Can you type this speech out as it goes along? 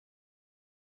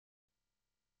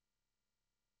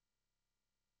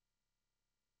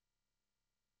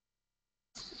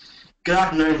Good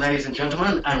afternoon, ladies and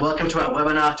gentlemen, and welcome to our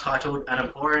webinar titled An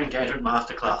Employer Engagement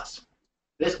Masterclass.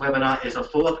 This webinar is the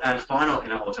fourth and final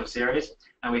in our autumn series,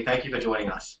 and we thank you for joining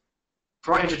us.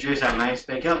 Before I introduce our main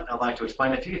speaker, I'd like to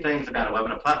explain a few things about a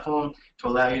webinar platform to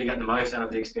allow you to get the most out of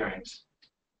the experience.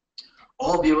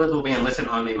 All viewers will be in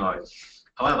listen-only mode.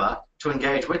 However, to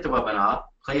engage with the webinar,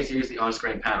 please use the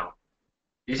on-screen panel.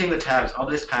 Using the tabs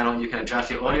of this panel, you can adjust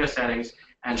your audio settings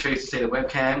and choose to see the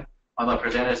webcam of our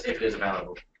presenters if it is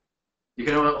available. You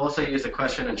can also use the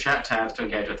question and chat tabs to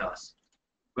engage with us.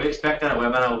 We expect that our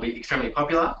webinar will be extremely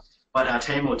popular, but our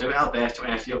team will do our best to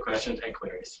answer your questions and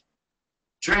queries.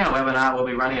 During our webinar, we'll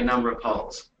be running a number of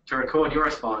polls. To record your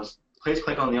response, please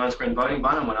click on the on-screen voting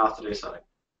button when asked to do so.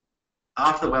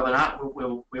 After the webinar,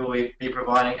 we will be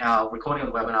providing our recording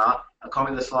of the webinar, a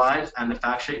copy of the slides, and the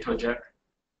fact sheet to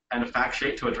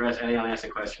address any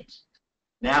unanswered questions.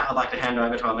 Now, I'd like to hand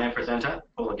over to our main presenter,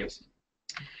 Paula Gibson.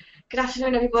 Good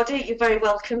afternoon, everybody. You're very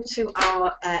welcome to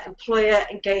our Employer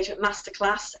Engagement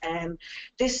Masterclass.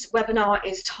 This webinar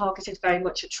is targeted very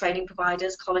much at training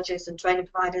providers, colleges and training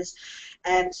providers,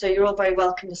 so you're all very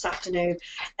welcome this afternoon.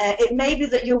 It may be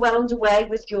that you're well underway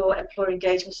with your employer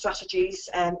engagement strategies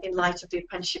in light of the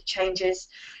apprenticeship changes,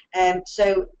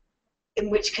 so in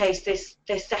which case this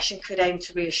session could aim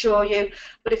to reassure you.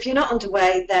 But if you're not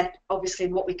underway, then obviously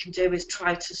what we can do is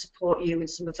try to support you in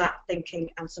some of that thinking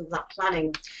and some of that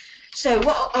planning. So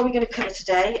what are we going to cover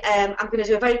today? I'm going to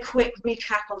do a very quick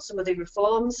recap on some of the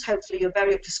reforms. Hopefully you're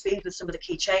very up to speed with some of the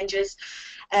key changes.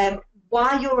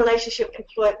 Why your relationship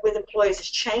with employers is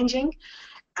changing,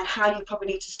 and how you probably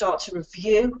need to start to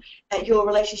review your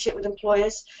relationship with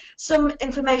employers. Some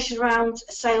information around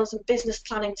sales and business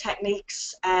planning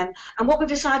techniques. And what we've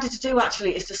decided to do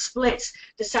actually is to split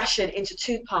the session into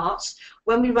two parts.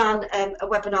 When we ran a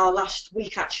webinar last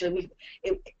week, actually,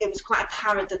 it was quite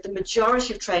apparent that the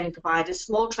majority of training providers,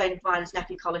 small training providers,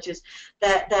 NEPI colleges,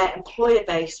 their employer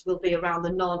base will be around the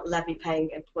non-levy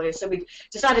paying employers. So we've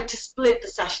decided to split the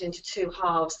session into two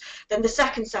halves. Then the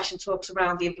second session talks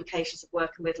around the implications of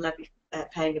working with levy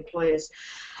paying employers.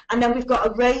 And then we've got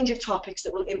a range of topics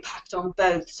that will impact on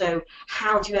both. So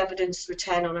how do you evidence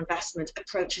return on investment,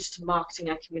 approaches to marketing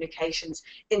and communications,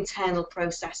 internal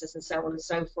processes, and so on and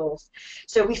so forth.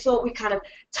 So we thought we'd kind of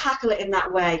tackle it in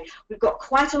that way. We've got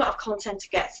quite a lot of content to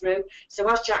get through. So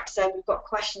as Jack said, we've got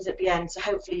questions at the end, so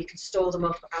hopefully you can store them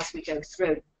up as we go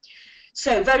through.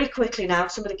 So very quickly now,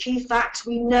 some of the key facts.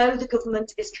 We know the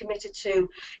government is committed to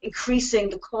increasing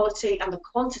the quality and the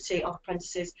quantity of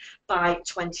apprentices by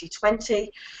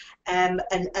 2020. And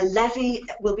a levy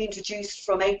will be introduced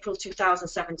from April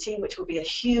 2017, which will be a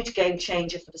huge game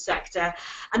changer for the sector,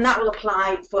 and that will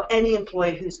apply for any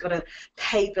employer who's got a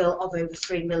pay bill of over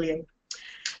 £3 million.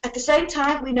 At the same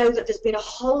time, we know that there's been a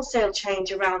wholesale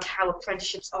change around how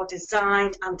apprenticeships are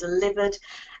designed and delivered,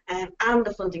 and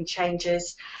the funding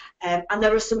changes. And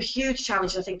there are some huge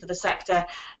challenges, I think, for the sector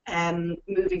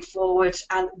moving forward.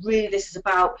 And really, this is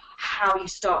about how you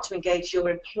start to engage your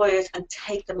employers and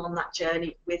take them on that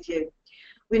journey with you.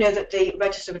 We know that the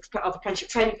Register of Apprenticeship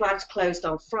Training Providers closed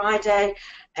on Friday,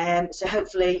 so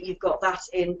hopefully you've got that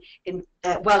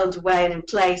well underway and in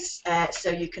place, so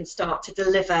you can start to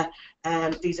deliver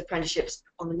these apprenticeships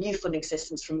on the new funding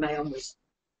systems from May onwards.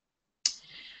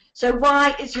 So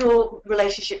why is your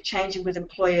relationship changing with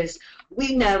employers?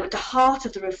 We know at the heart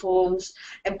of the reforms,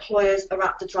 employers are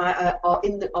at the are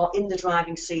in the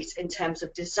driving seat in terms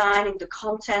of designing the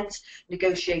content,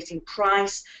 negotiating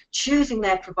price, choosing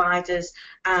their providers,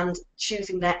 and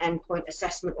choosing their endpoint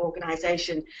assessment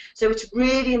organisation. So it's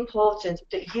really important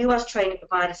that you as training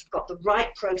providers have got the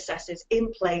right processes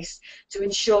in place to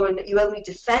ensuring that you only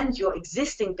defend your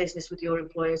existing business with your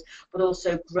employers, but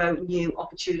also grow new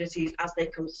opportunities as they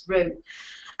come through.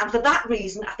 And for that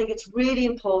reason, I think it's really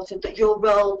important that your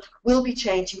role will be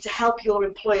changing to help your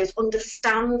employers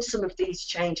understand some of these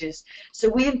changes. So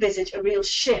we envisage a real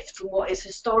shift from what has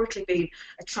historically been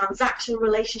a transactional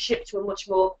relationship to a much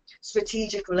more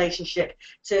strategic relationship,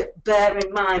 to bear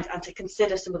in mind and to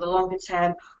consider some of the longer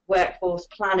term workforce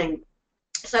planning.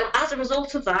 So as a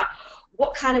result of that,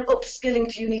 what kind of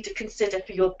upskilling do you need to consider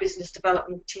for your business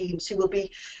development teams who will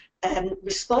be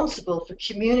responsible for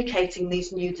communicating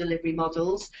these new delivery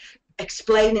models,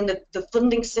 explaining the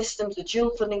funding systems, the dual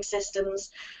funding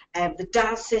systems, the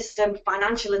DAS system,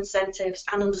 financial incentives,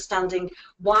 and understanding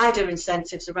wider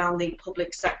incentives around the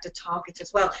public sector target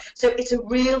as well. So it's a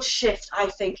real shift, I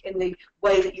think, in the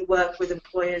way that you work with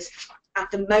employers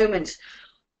at the moment.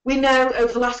 We know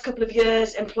over the last couple of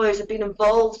years employers have been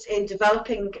involved in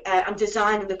developing and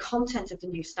designing the content of the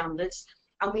new standards,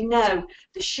 And we know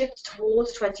the shift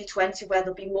towards 2020, where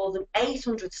there'll be more than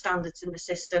 800 standards in the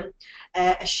system,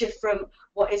 a shift from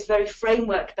what is very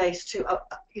framework based to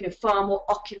far more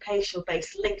occupational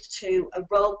based, linked to a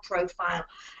role profile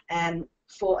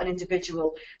for an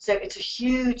individual. So it's a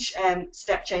huge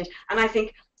step change, and I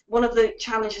think one of the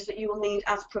challenges that you will need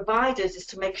as providers is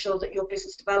to make sure that your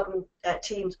business development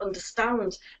teams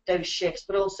understand those shifts,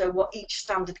 but also what each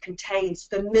standard contains,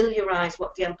 familiarise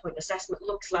what the endpoint assessment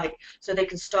looks like, so they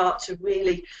can start to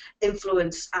really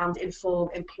influence and inform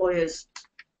employers.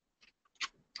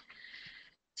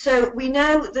 So we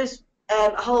know there's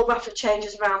a whole raft of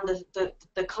changes around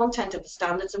the content of the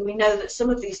standards, and we know that some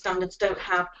of these standards don't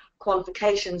have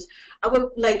qualifications. I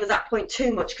won't labour that point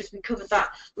too much because we covered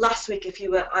that last week if you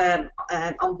were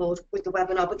on board with the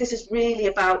webinar, but this is really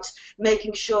about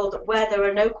making sure that where there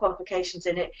are no qualifications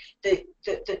in it,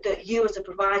 that you as a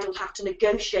provider will have to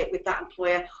negotiate with that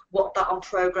employer what that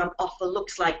on-programme offer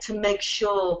looks like to make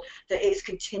sure that it's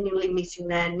continually meeting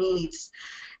their needs.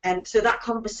 So that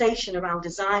conversation around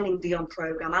designing the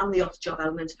on-programme and the off-job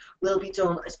element will be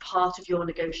done as part of your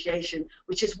negotiation,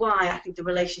 which is why I think the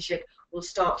relationship will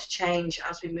start to change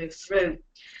as we move through.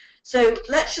 So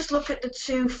let's just look at the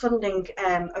two funding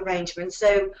arrangements.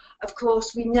 So, of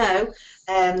course, we know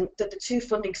that the two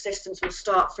funding systems will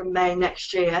start from May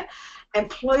next year.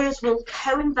 Employers will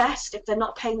co-invest if they're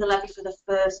not paying the levy for the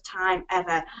first time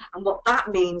ever. And what that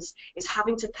means is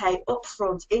having to pay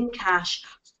upfront in cash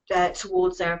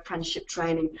towards their apprenticeship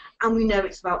training, and we know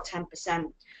it's about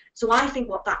 10%. So I think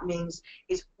what that means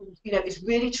is, is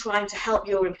really trying to help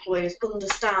your employers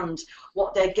understand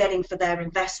what they're getting for their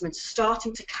investments,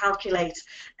 starting to calculate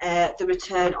the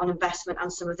return on investment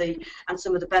and some of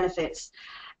the benefits.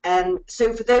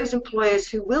 So for those employers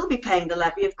who will be paying the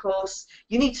levy, of course,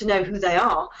 you need to know who they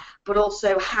are, but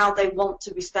also how they want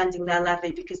to be spending their levy,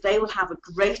 because they will have a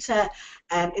greater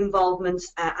involvement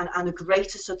and a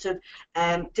greater sort of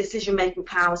decision-making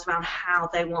powers around how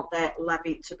they want their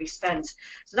levy to be spent.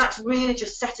 So that's really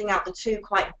just setting out the two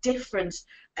quite different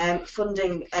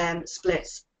funding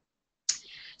splits.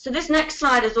 So this next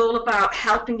slide is all about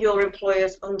helping your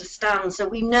employers understand. So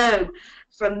we know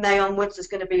from May onwards there's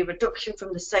going to be a reduction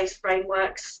from the SAFE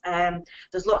frameworks.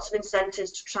 There's lots of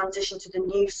incentives to transition to the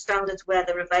new standards where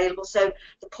they're available. So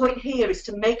the point here is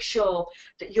to make sure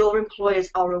that your employers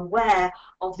are aware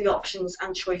of the options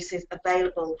and choices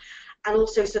available, and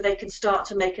also so they can start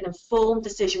to make an informed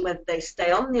decision whether they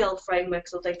stay on the old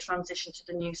frameworks or they transition to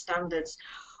the new standards.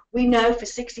 We know for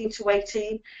 16 to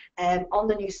 18, on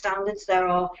the new standards, there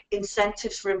are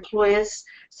incentives for employers.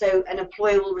 So an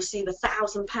employer will receive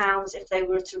 £1,000 if they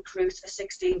were to recruit a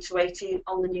 16 to 18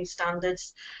 on the new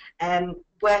standards.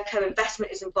 Where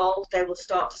co-investment is involved, they will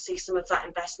start to see some of that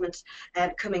investment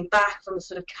coming back from a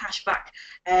sort of cashback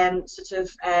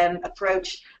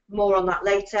approach. More on that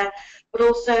later. But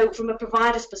also from a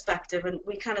provider's perspective, and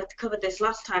we kind of covered this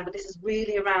last time, but this is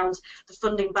really around the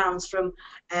funding bands from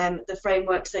the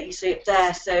frameworks that you see up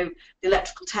there. So the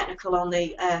electrical technical on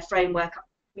the framework,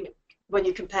 when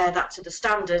you compare that to the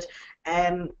standard,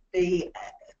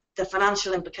 the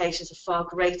financial implications are far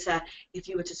greater if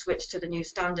you were to switch to the new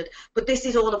standard. But this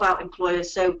is all about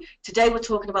employers. So today we're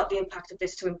talking about the impact of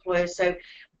this to employers. So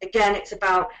again, it's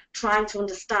about trying to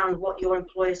understand what your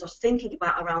employers are thinking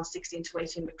about around 16 to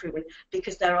 18 recruitment,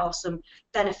 because there are some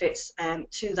benefits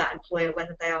to that employer,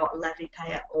 whether they are a levy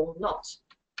payer or not.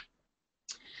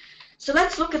 So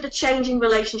let's look at the changing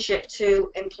relationship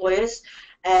to employers,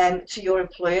 to your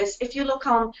employers. If you look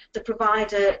on the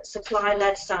provider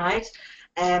supply-led side,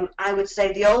 I would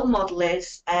say the old model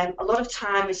is a lot of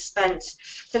time is spent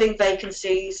filling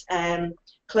vacancies,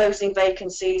 closing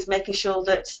vacancies, making sure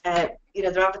that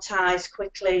they're advertised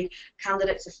quickly,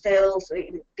 candidates are filled,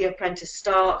 the apprentice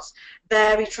starts,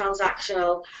 very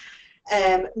transactional.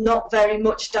 Not very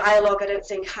much dialogue, I don't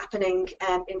think, happening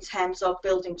in terms of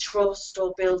building trust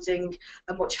or building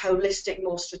a much holistic,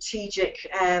 more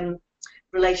strategic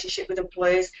relationship with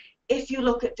employers. If you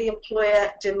look at the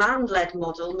employer demand-led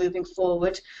model moving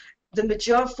forward, the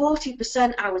majority,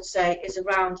 40%, I would say, is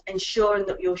around ensuring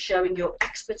that you're showing your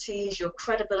expertise, your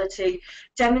credibility,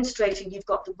 demonstrating you've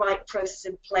got the right process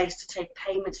in place to take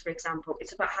payments, for example.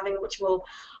 It's about having a much more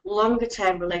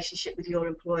longer-term relationship with your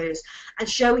employers and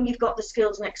showing you've got the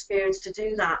skills and experience to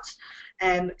do that.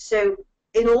 So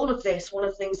in all of this, one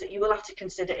of the things that you will have to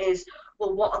consider is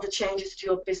well, what are the changes to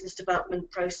your business development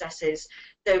processes?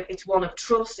 So it's one of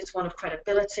trust, it's one of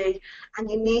credibility, and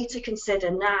you need to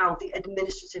consider now the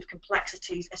administrative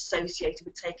complexities associated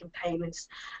with taking payments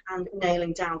and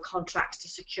nailing down contracts to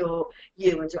secure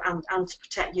you and to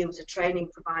protect you as a training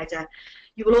provider.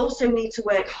 You will also need to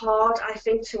work hard, I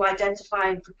think, to identify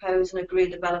and propose and agree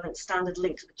the relevant standard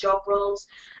linked to the job roles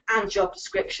and job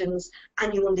descriptions,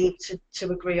 and you will need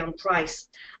to agree on price.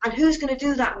 And who's going to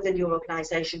do that within your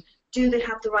organisation? Do they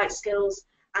have the right skills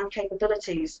and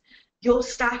capabilities? Your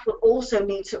staff will also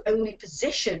need to only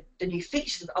position the new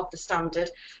features of the standard,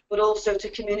 but also to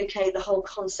communicate the whole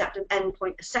concept of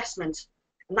endpoint assessment.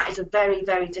 And that is a very,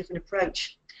 very different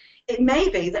approach. It may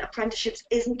be that apprenticeships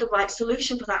isn't the right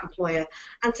solution for that employer,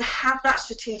 and to have that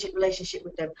strategic relationship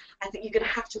with them, I think you're going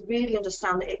to have to really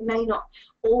understand that it may not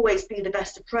always be the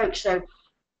best approach. So,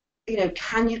 you know,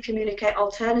 can you communicate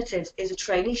alternatives? Is a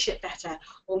traineeship better?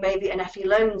 Or maybe an FE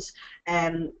loans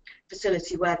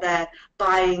facility where they're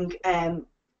buying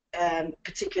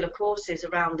particular courses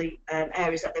around the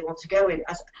areas that they want to go in,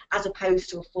 as opposed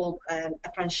to a full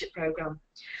apprenticeship programme.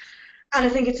 And I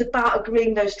think it's about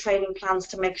agreeing those training plans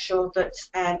to make sure that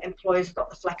employers have got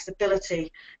the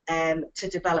flexibility to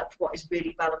develop what is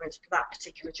really relevant for that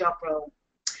particular job role.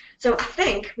 So I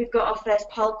think we've got our first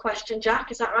poll question, Jack,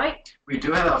 is that right? We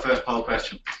do have our first poll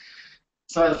question.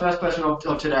 So the first question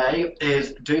of today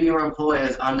is, do your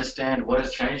employers understand what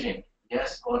is changing?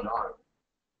 Yes or no?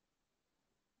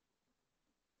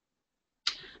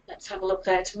 Let's have a look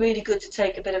there. It's really good to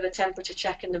take a bit of a temperature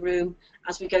check in the room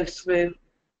as we go through.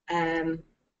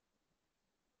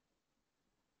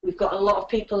 We've got a lot of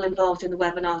people involved in the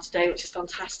webinar today, which is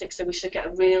fantastic, so we should get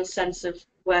a real sense of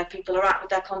where people are at with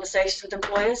their conversations with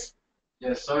employers.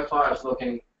 Yes, so far it's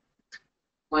looking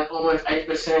like almost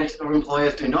 8% of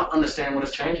employers do not understand what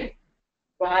is changing.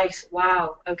 Right,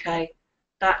 wow, okay.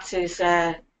 That is,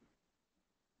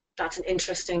 that's an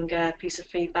interesting piece of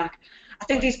feedback. I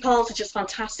think these polls are just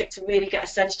fantastic to really get a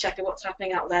sense check of what's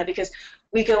happening out there, because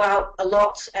we go out a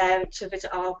lot to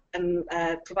visit our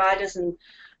providers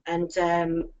and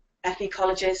FE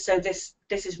colleges, so this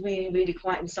is really, really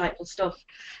quite insightful stuff.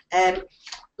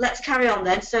 Let's carry on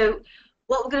then. So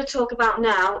what we're going to talk about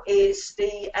now is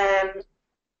the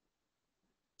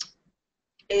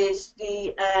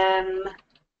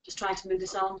just trying to move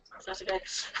this on, is that okay?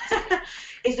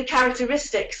 Is the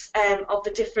characteristics of the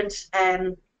different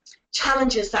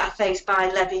challenges that are faced by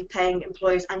levy-paying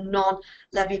employers and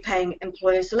non-levy-paying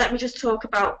employers. So let me just talk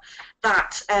about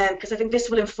that, because I think this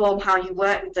will inform how you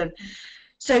work with them.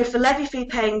 So for levy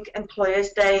fee-paying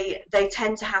employers, they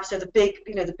tend to have, so the big,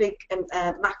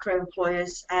 macro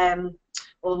employers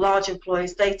or large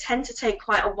employers, they tend to take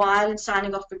quite a while in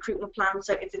signing off recruitment plans.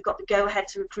 So if they've got the go-ahead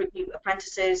to recruit new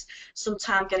apprentices,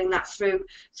 sometime getting that through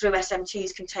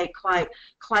SMTs can take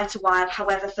quite a while.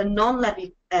 However, for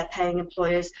non-levy paying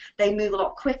employers, they move a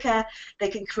lot quicker. They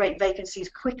can create vacancies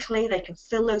quickly. They can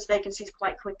fill those vacancies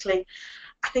quite quickly.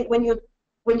 I think when you're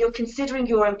considering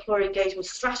your employer engagement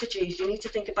strategies, you need to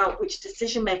think about which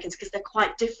decision makers, because they're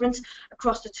quite different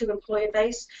across the two employer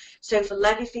base. So for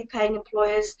levy fee paying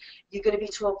employers, you're going to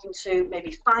be talking to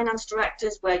maybe finance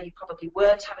directors where you probably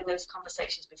weren't having those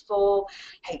conversations before,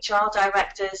 HR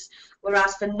directors,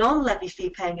 whereas for non-levy fee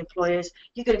paying employers,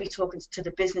 you're going to be talking to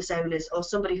the business owners or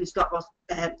somebody who's got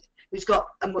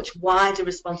a much wider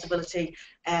responsibility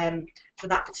for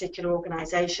that particular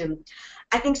organisation.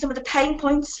 I think some of the pain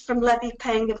points from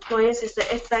levy-paying employers is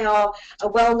that if they are a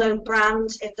well-known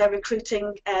brand, if they're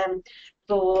recruiting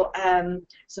for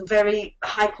some very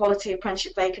high-quality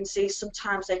apprenticeship vacancies,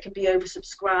 sometimes they can be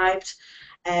oversubscribed.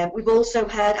 We've also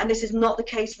heard, and this is not the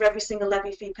case for every single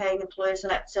levy fee paying employer, so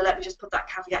let me just put that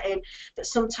caveat in, that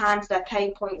sometimes their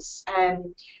pain points,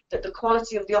 that the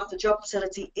quality of the off-the-job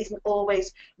facility isn't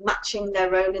always matching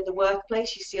their own in the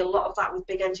workplace. You see a lot of that with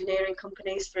big engineering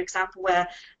companies, for example, where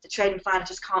the training provider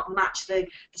just can't match the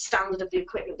standard of the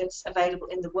equipment that's available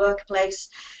in the workplace.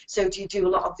 So do you do a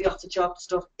lot of the off-the-job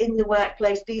stuff in the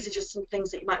workplace? These are just some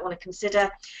things that you might want to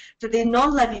consider. For the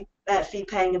non-levy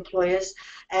fee-paying employers,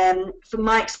 from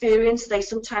my experience, they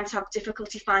sometimes have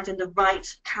difficulty finding the right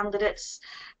candidates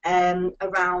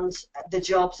around the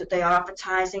jobs that they are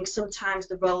advertising. Sometimes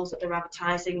the roles that they're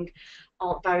advertising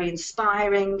aren't very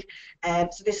inspiring,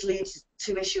 so this leads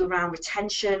to issue around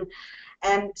retention.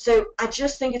 So I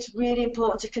just think it's really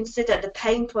important to consider the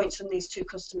pain points from these two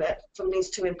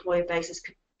employer bases,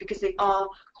 because they are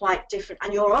quite different,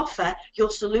 and your offer,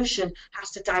 your solution,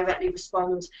 has to directly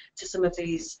respond to some of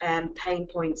these pain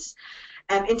points.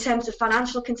 In terms of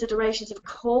financial considerations, of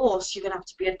course, you're going to have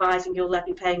to be advising your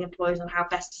levy-paying employers on how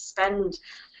best to spend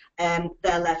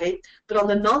their levy. But on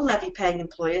the non-levy-paying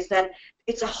employers, then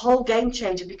it's a whole game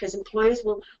changer, because employers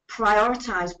will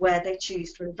prioritise where they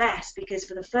choose to invest, because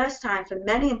for the first time for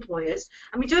many employers,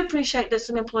 and we do appreciate that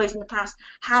some employers in the past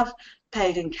have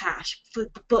paid in cash,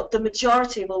 but the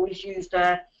majority have always used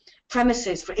their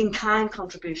premises for in-kind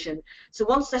contribution. So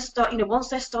once they're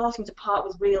starting to part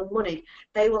with real money,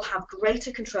 they will have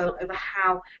greater control over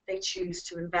how they choose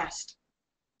to invest.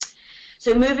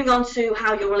 So moving on to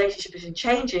how your relationship is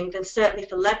changing, then certainly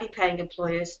for levy-paying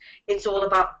employers, it's all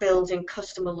about building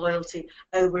customer loyalty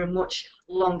over a much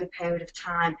longer period of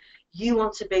time. You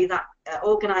want to be that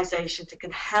organisation that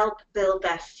can help build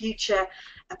their future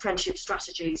apprenticeship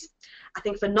strategies. I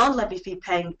think for non-levy fee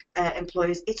paying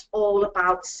employers, it's all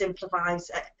about simplifying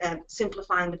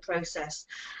the process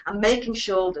and making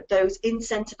sure that those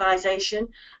incentivisation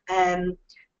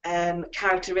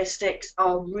characteristics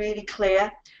are really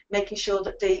clear, making sure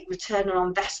that the return on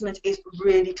investment is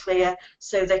really clear,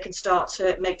 so they can start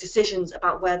to make decisions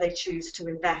about where they choose to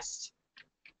invest.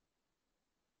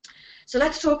 So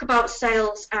let's talk about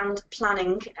sales and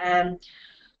planning.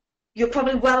 You're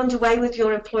probably well underway with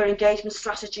your employer engagement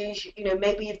strategies.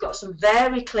 Maybe you've got some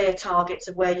very clear targets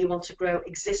of where you want to grow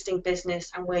existing business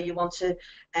and where you want to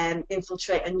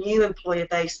infiltrate a new employer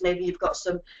base. Maybe you've got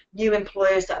some new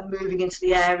employers that are moving into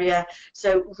the area.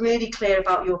 So really clear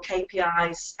about your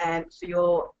KPIs for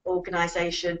your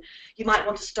organisation. You might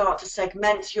want to start to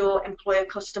segment your employer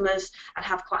customers and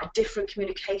have quite a different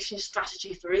communication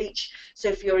strategy for each.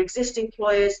 So for your existing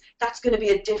employers, that's going to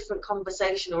be a different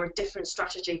conversation or a different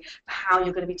strategy for how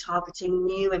you're going to be targeting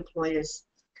new employers.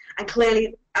 And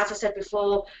clearly, as I said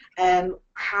before,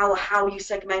 how are you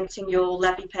segmenting your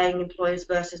levy-paying employers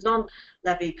versus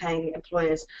non-levy-paying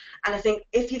employers? And I think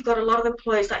if you've got a lot of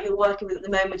employers that you're working with at the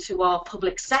moment who are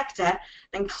public sector,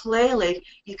 then clearly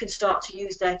you can start to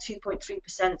use their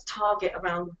 2.3% target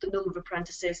around the number of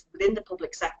apprentices within the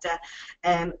public sector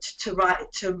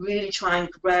to really try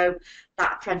and grow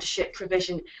that apprenticeship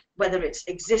provision, whether it's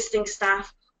existing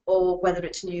staff or whether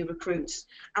it's new recruits.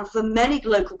 And for many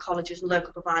local colleges and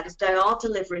local providers, they are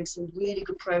delivering some really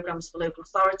good programs for local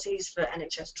authorities, for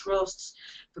NHS trusts,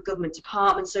 for government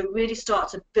departments. So really start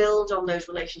to build on those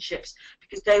relationships,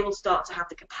 because they will start to have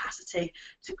the capacity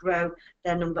to grow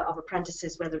their number of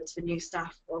apprentices, whether it's for new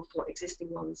staff or for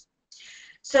existing ones.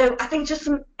 So I think just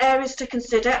some areas to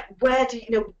consider.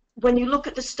 When you look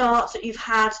at the starts that you've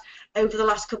had over the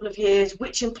last couple of years,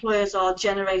 which employers are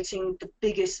generating the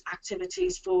biggest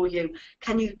activities for you?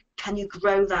 Can you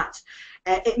grow that?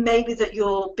 It may be that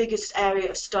your biggest area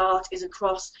of start is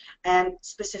across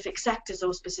specific sectors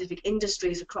or specific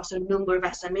industries, across a number of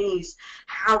SMEs.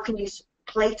 How can you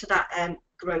play to that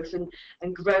growth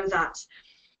and grow that?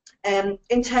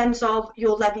 In terms of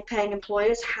your levy-paying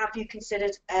employers, have you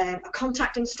considered a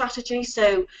contacting strategy?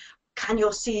 So can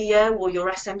your CEO or your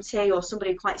SMT or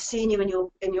somebody quite senior in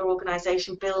your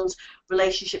organisation build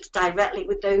relationships directly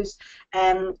with those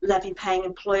levy-paying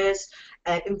employers?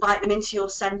 Invite them into your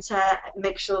centre,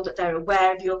 make sure that they're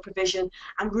aware of your provision,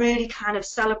 and really kind of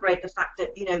celebrate the fact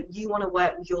that you want to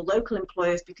work with your local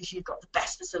employers because you've got the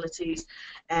best facilities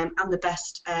and the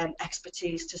best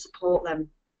expertise to support them.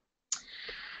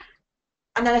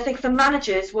 And then I think for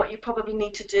managers, what you probably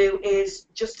need to do is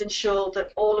just ensure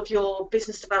that all of your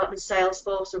business development sales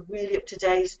force are really up to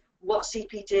date. What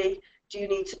CPD do you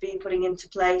need to be putting into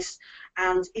place?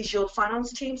 And is your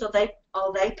finance teams, are they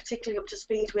particularly up to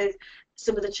speed with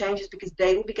some of the changes, because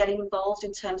they will be getting involved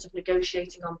in terms of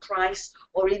negotiating on price,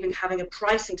 or even having a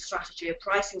pricing strategy, a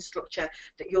pricing structure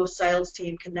that your sales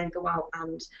team can then go out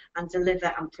and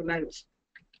deliver and promote.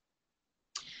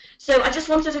 So I just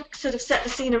wanted to sort of set the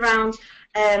scene around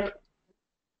some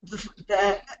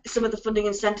of the funding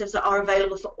incentives that are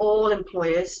available for all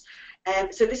employers.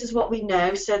 So this is what we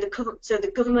know. So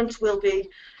the government will be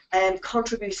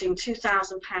contributing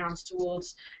 £2,000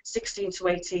 towards 16 to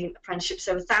 18 apprenticeships.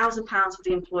 So £1,000 for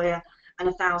the employer and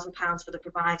 £1,000 for the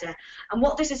provider. And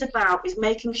what this is about is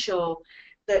making sure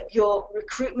that your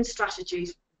recruitment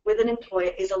strategies with an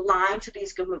employer is aligned to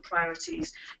these government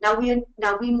priorities. Now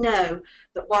we know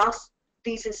that whilst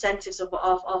these incentives are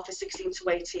for 16 to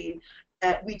 18,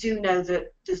 we do know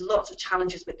that there's lots of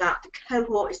challenges with that. The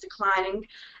cohort is declining,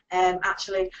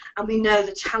 actually, and we know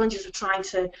the challenges of trying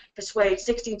to persuade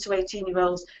 16 to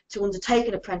 18-year-olds to undertake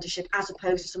an apprenticeship, as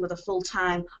opposed to some of the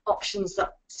full-time options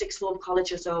that sixth form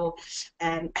colleges or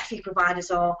FE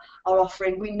providers are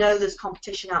offering. We know there's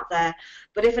competition out there,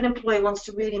 but if an employer wants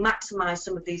to really maximise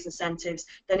some of these incentives,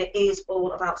 then it is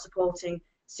all about supporting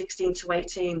 16 to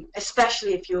 18,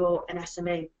 especially if you're an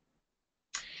SME.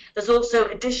 There's also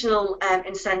additional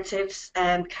incentives,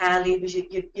 care leavers,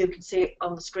 you can see it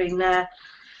on the screen there.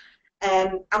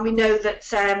 And we know that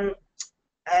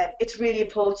it's really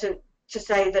important to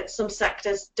say that some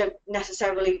sectors don't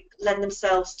necessarily lend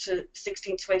themselves to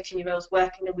 16 to 18-year-olds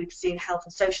working, and we've seen health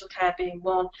and social care being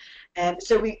one.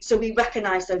 So we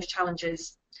recognise those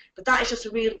challenges. But that is just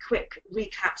a really quick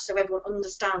recap so everyone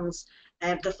understands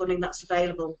the funding that's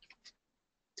available.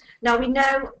 Now, we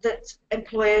know that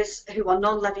employers who are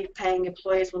non-levy paying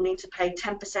employers will need to pay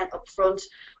 10% up front.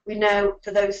 We know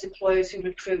for those employers who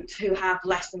recruit who have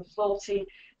less than 50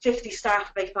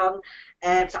 staff,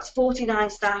 that's 49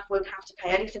 staff, won't have to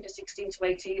pay anything for 16 to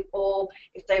 18, or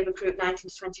if they recruit 19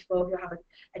 to 24 who have an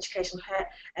educational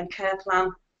care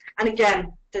plan. And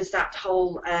again, there's that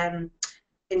whole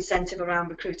incentive around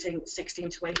recruiting 16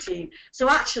 to 18. So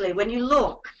actually, when you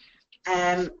look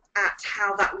at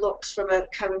how that looks from a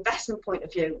co-investment point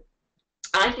of view,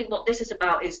 I think what this is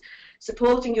about is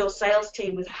supporting your sales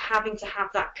team with having to have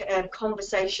that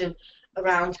conversation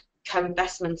around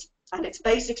co-investment. And it's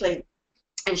basically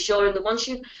ensuring that once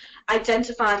you've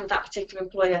identified with that particular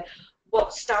employer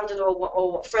what standard or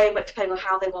what framework, depending on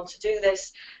how they want to do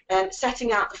this,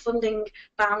 setting out the funding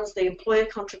bands, the employer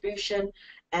contribution,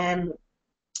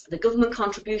 the government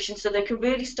contribution, so they can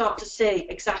really start to see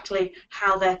exactly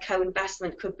how their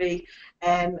co-investment could be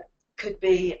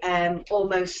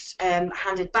almost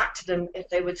handed back to them if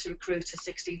they were to recruit a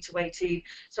 16 to 18.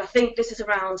 So I think this is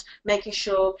around making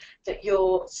sure that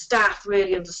your staff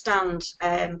really understand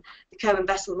the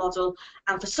co-investment model.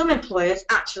 And for some employers,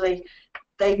 actually,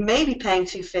 they may be paying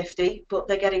 $250, but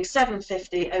they're getting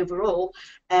 $750 overall.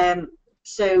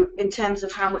 So in terms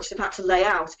of how much they've had to lay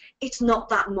out, it's not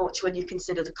that much when you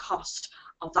consider the cost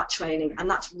of that training, and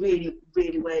that's really,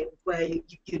 really where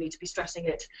you need to be stressing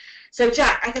it. So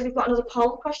Jack, I think we've got another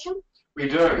poll question. We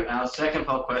do. Our second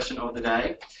poll question of the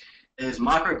day is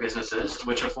micro businesses,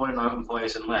 which are 49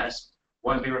 employees and less,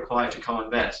 won't be required to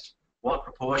co-invest. What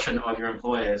proportion of your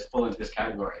employers fall into this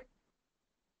category?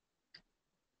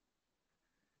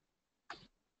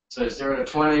 So 0 to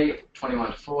 20,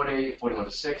 21 to 40, 41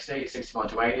 to 60, 61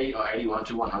 to 80, or 81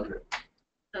 to 100.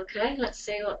 Okay, let's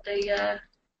see what the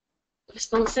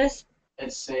response is.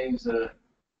 It seems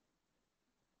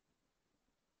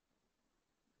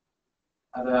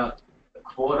about a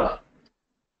quarter,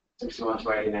 61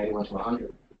 to 80 and 81 to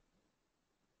 100.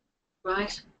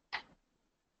 Right.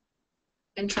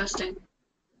 Interesting.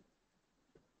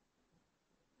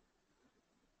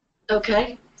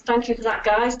 Okay, thank you for that,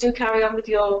 guys. Do carry on with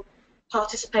your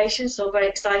participation, so very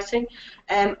exciting.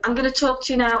 I'm going to talk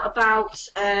to you now about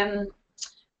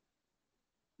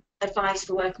advice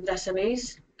for working with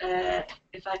SMEs.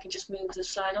 If I can just move the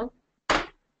slide on.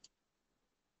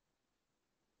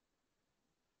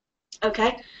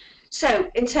 Okay, so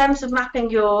in terms of mapping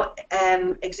your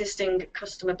existing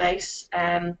customer base,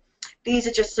 these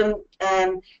are just some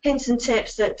hints and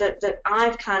tips that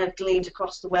I've kind of gleaned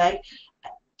across the way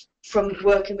from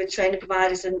working with training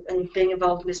providers and being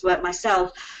involved in this work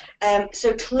myself.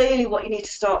 So clearly what you need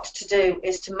to start to do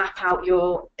is to map out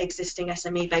your existing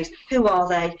SME base. Who are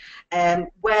they?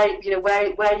 Where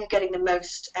are you getting the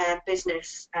most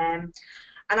business? And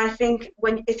I think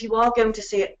if you are going to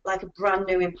see it like a brand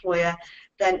new employer,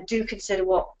 then do consider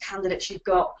what candidates you've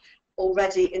got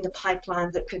already in the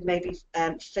pipeline that could maybe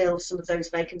fill some of those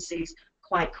vacancies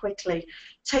quite quickly.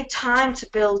 Take time to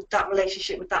build that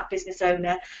relationship with that business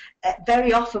owner.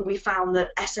 Very often we found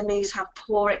that SMEs have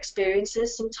poor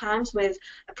experiences sometimes with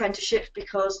apprenticeships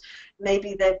because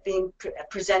maybe they've been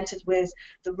presented with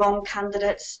the wrong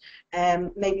candidates,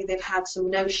 maybe they've had some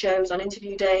no-shows on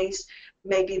interview days,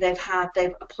 maybe they've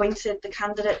appointed the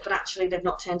candidate but actually they've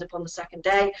not turned up on the second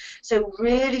day. So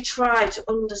really try to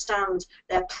understand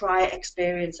their prior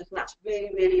experience. I think that's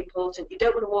really, really important. You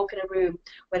don't want to walk in a room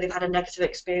where they've had a negative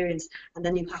experience and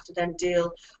then you have to then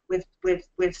deal with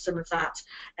some of that.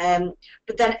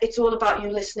 But then it's all about you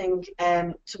listening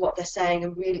to what they're saying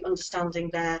and really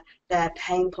understanding their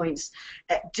pain points.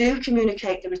 Do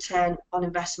communicate the return on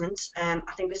investment. I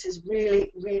think this is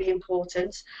really, really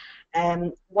important.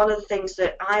 One of the things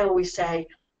that I always say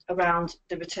around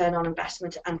the return on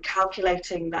investment and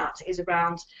calculating that is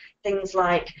around things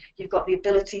like you've got the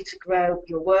ability to grow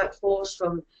your workforce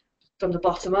from the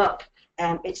bottom up.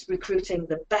 It's recruiting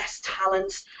the best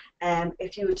talent.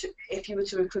 If you were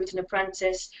to recruit an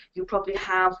apprentice, you'll probably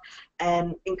have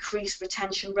increased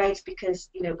retention rates because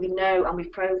we know and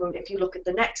we've proven. If you look at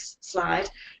the next slide,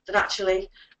 that actually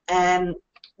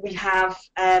we have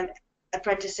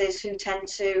apprentices who tend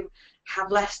to have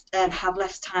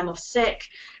less time off sick.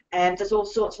 There's all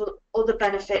sorts of other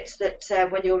benefits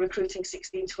that when you're recruiting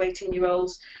 16 to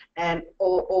 18-year-olds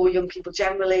or young people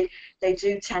generally, they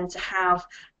do tend to have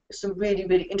some really,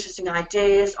 really interesting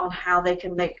ideas on how they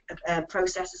can make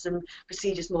processes and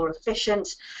procedures more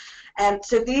efficient.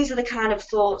 So these are the kind of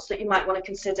thoughts that you might want to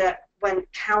consider when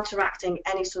counteracting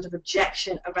any sort of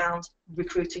objection around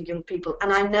recruiting young people.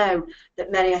 And I know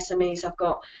that many SMEs have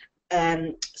got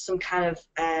some kind of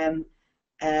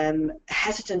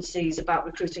hesitancies about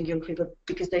recruiting young people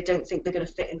because they don't think they're going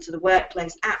to fit into the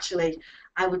workplace. Actually,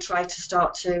 I would try to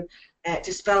start to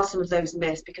dispel some of those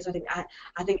myths, because I think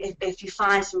if you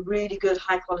find some really good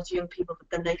high quality young people,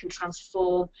 then they can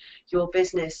transform your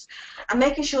business. And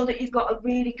making sure that you've got a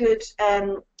really good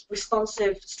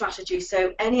responsive strategy.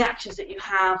 So any actions that you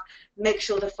have, make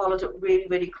sure they're followed up really,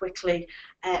 really quickly,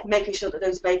 making sure that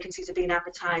those vacancies are being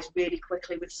advertised really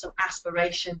quickly with some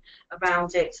aspiration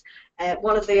around it.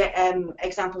 One of the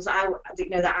examples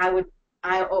that I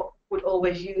would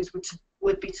always use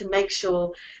would be to make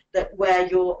sure that where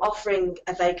you're offering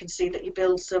a vacancy, that you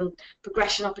build some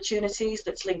progression opportunities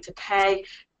that's linked to pay,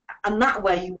 and that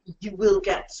way you will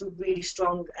get some really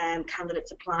strong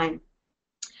candidates applying.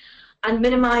 And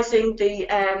minimising the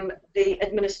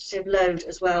administrative load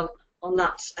as well on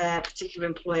that particular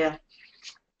employer.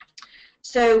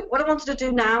 So what I wanted to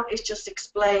do now is just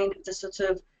explain the sort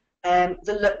of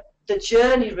the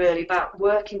journey really about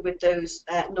working with those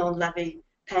non-levy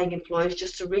paying employers,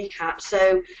 just to recap.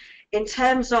 So in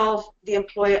terms of the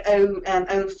employer own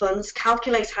funds,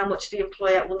 calculate how much the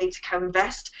employer will need to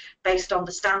co-invest based on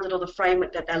the standard or the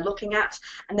framework that they're looking at,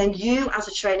 and then you as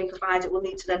a training provider will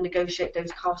need to then negotiate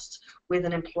those costs with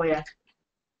an employer.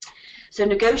 So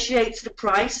negotiate the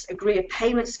price, agree a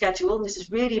payment schedule, and this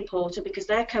is really important because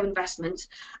their co-investment,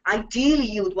 ideally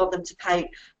you would want them to pay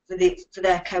for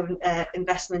their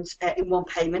co-investment in one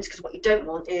payment, because what you don't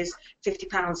want is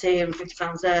 £50 here and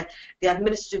 £50 there. The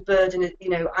administrative burden,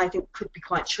 I think could be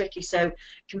quite tricky. So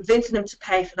convincing them to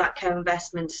pay for that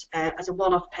co-investment as a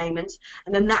one-off payment,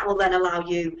 and then that will then allow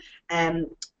you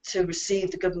to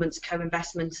receive the government's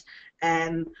co-investment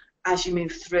as you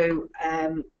move through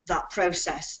that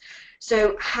process.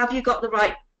 So have you got the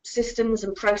right systems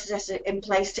and processes in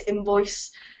place to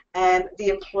invoice the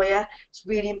employer? It's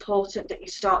really important that you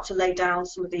start to lay down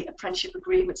some of the apprenticeship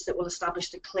agreements that will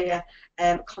establish the clear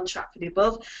contract for the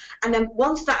above. And then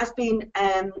once that has been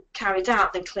carried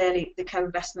out, then clearly the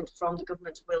co-investment from the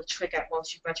government will trigger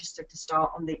once you've registered to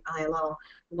start on the ILR.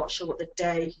 I'm not sure what the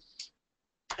day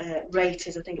rate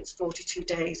is. I think it's 42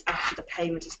 days after the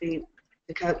payment has been,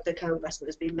 the co-investment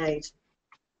has been made.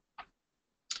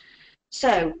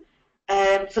 So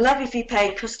for levy fee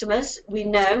paying customers, we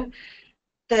know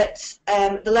that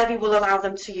the levy will allow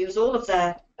them to use all of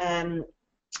their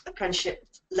apprenticeship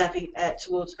levy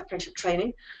towards apprenticeship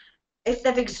training. If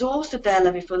they've exhausted their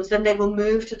levy funds, then they will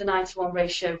move to the 9:1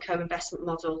 ratio co-investment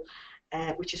model,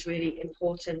 which is really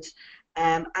important.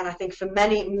 And I think for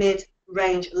many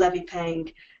mid-range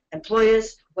levy-paying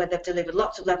employers, where they've delivered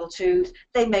lots of level 2s,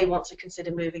 they may want to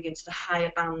consider moving into the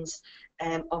higher bands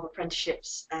of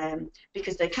apprenticeships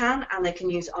because they can, and they can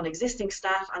use it on existing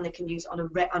staff, and they can use on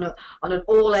an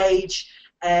all-age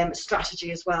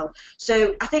strategy as well.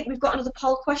 So I think we've got another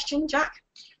poll question, Jack.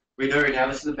 We do. Now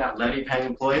this is about levy-paying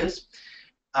employers.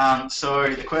 So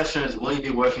the question is, will you be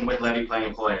working with levy-paying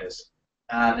employers?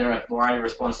 There are a variety of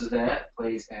responses there.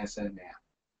 Please answer now.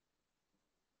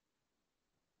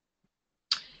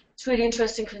 It's really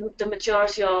interesting because the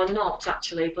majority are not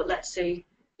actually, but let's see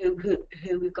who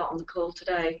we've got on the call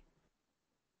today.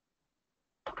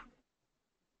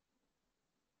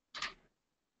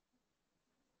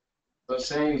 So it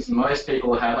seems most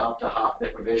people have up to half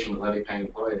their provision with levy-paying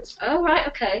employers. Oh right,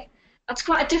 okay. That's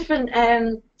quite a different.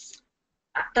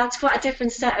 That's quite a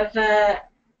different set of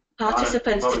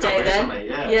participants today then.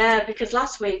 Yeah, because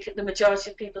last week the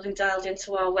majority of people who dialed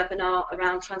into our webinar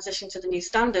around transition to the new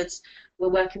standards were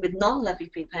working with non-levy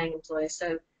fee paying employers.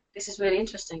 So this is really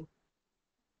interesting.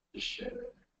 Sure.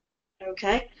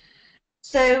 Okay,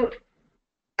 so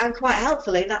and quite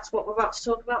helpfully, that's what we're about to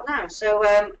talk about now.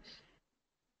 So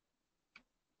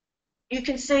you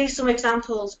can see some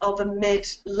examples of a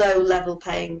mid-low level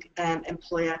paying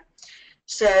employer.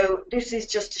 So this is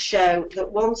just to show that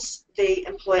once the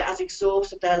employer has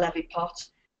exhausted their levy pot,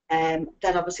 then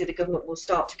obviously the government will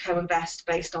start to co-invest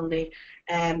based on the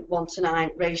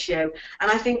 1:9 ratio.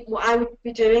 And I think what I would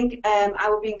be doing, I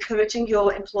would be encouraging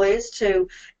your employers to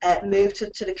move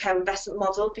to the co-investment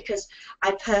model, because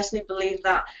I personally believe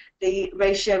that the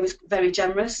ratio is very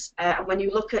generous. And when you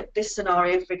look at this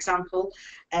scenario, for example,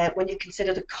 when you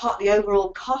consider the overall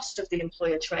cost of the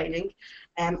employer training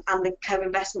and the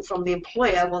co-investment from the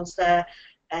employer once their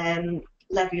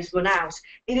levy is run out,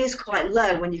 it is quite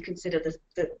low when you consider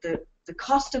the the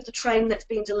cost of the training that's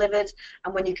being delivered,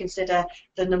 and when you consider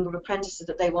the number of apprentices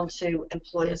that they want to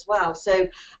employ as well. So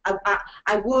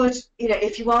I would,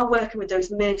 if you are working with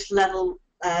those mid-level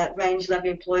range levy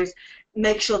employees,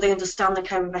 make sure they understand the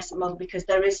co-investment model, because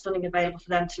there is funding available for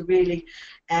them to really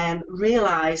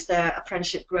realise their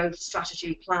apprenticeship growth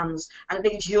strategy plans. And I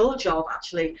think it's your job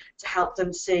actually to help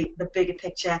them see the bigger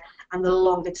picture and the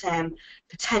longer term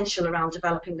potential around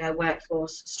developing their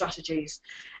workforce strategies.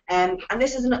 And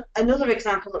this is another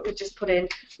example that we've just put in,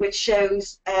 which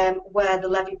shows where the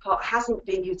levy pot hasn't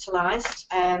been utilised.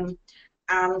 And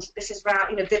this is about,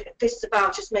 this is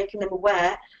about just making them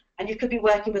aware. And you could be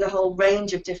working with a whole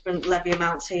range of different levy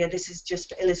amounts here. This is just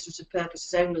for illustrative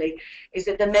purposes only. Is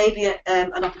that there may be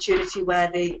an opportunity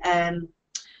where the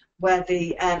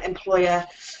employer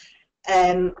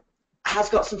has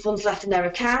got some funds left in their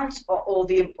account, or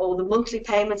the monthly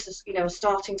payments are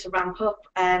starting to ramp up.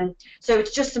 So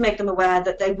it's just to make them aware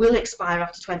that they will expire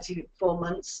after 24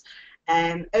 months.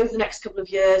 Over the next couple of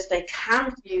years, they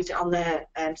can use it on their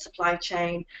supply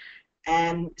chain.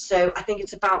 So I think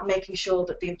it's about making sure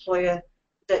that the employer,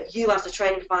 that you as a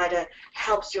training provider,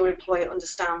 helps your employer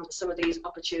understand some of these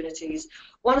opportunities.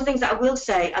 One of the things that I will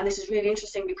say, and this is really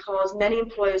interesting, because many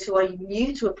employers who are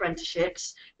new to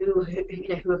apprenticeships, who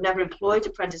have never employed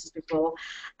apprentices before,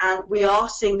 and we are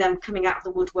seeing them coming out of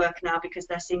the woodwork now, because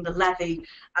they're seeing the levy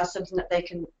as something that they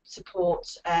can support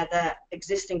their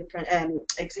existing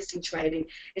training,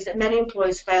 is that many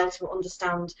employers fail to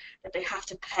understand that they have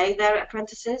to pay their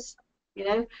apprentices.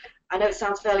 I know it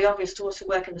sounds fairly obvious to us who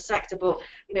work in the sector, but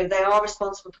they are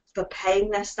responsible for paying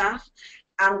their staff,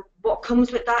 and what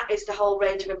comes with that is the whole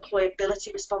range of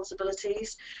employability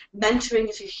responsibilities. Mentoring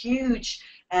is a huge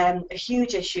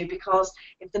issue, because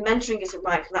if the mentoring isn't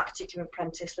right for that particular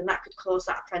apprentice, then that could cause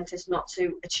that apprentice not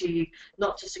to achieve,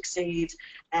 not to succeed.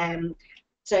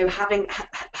 So having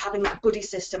that buddy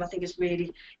system, I think, is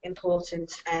really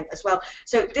important as well.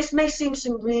 So this may seem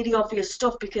some really obvious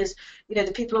stuff, because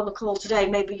the people on the call today,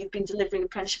 maybe you've been delivering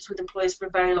apprenticeships with employers for a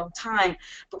very long time,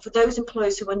 but for those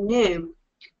employers who are new,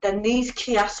 then these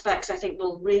key aspects, I think,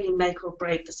 will really make or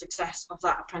break the success of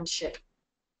that apprenticeship.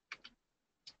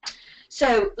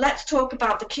 So let's talk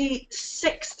about the key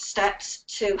 6 steps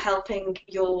to helping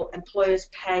your employers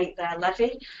pay their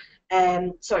levy.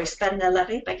 Spend their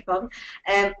levy, beg your pardon.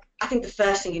 I think the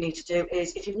first thing you need to do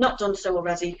is, if you've not done so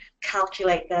already,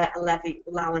 calculate their levy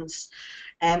allowance.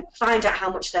 Find out how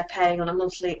much they're paying on a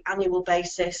monthly, annual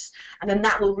basis, and then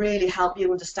that will really help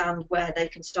you understand where they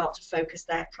can start to focus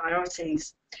their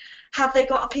priorities. Have they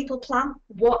got a people plan?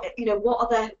 What are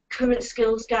their current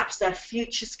skills gaps, their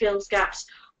future skills gaps?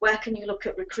 Where can you look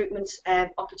at recruitment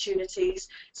opportunities?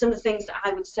 Some of the things that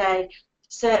I would say,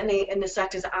 certainly in the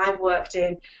sectors that I've worked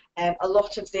in, a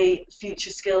lot of the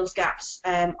future skills gaps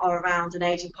are around an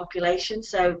ageing population.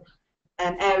 So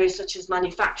areas such as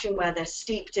manufacturing, where they're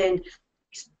steeped in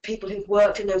people who've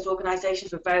worked in those organisations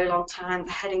for a very long time,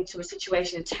 heading to a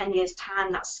situation in 10 years'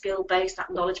 time, that skill base,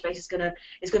 that knowledge base is going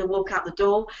to walk out the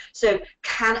door. So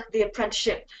can the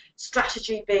apprenticeship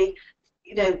strategy be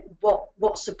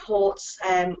what supports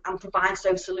and provides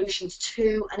those solutions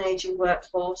to an ageing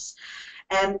workforce?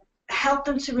 Help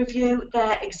them to review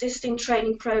their existing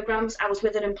training programs. I was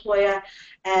with an employer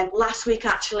last week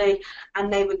actually,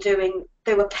 and they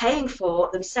were paying for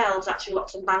themselves actually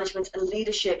lots of management and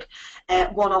leadership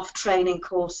one-off training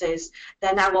courses.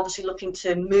 They're now obviously looking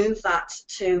to move that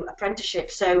to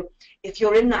apprenticeship. So if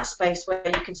you're in that space where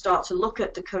you can start to look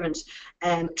at the current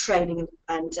training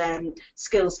and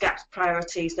skills gaps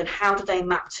priorities, then how do they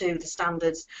map to the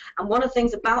standards? And one of the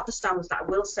things about the standards that I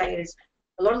will say is,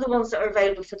 a lot of the ones that are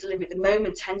available for delivery at the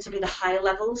moment tend to be the higher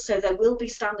levels, so there will be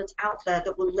standards out there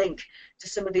that will link to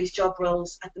some of these job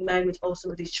roles at the moment, or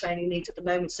some of these training needs at the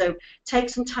moment. So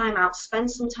take some time out, spend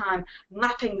some time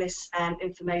mapping this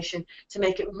information to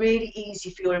make it really easy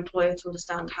for your employer to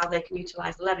understand how they can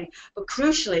utilise the levy, but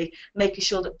crucially making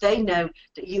sure that they know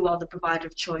that you are the provider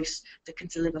of choice that can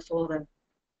deliver for them.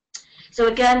 So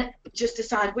again, just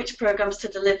decide which programs to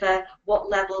deliver, what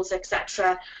levels,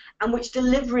 etc., and which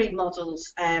delivery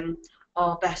models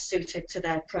are best suited to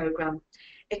their program.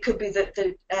 It could be that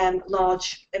the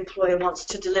large employer wants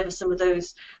to deliver some of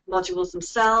those modules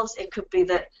themselves. It could be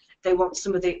that they want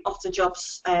some of the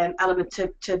off-the-jobs element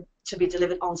to be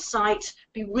delivered on site.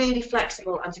 Be really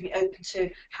flexible and to be open to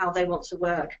how they want to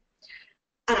work.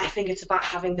 And I think it's about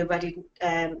having the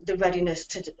readiness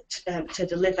to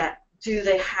deliver do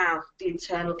they have the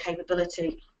internal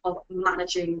capability of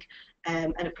managing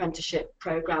an apprenticeship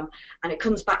programme? And it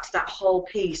comes back to that whole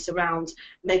piece around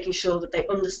making sure that they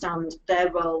understand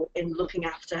their role in looking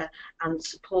after and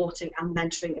supporting and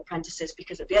mentoring apprentices,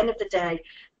 because at the end of the day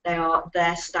they are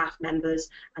their staff members,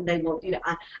 and they want,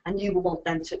 and you will want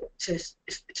them to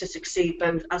succeed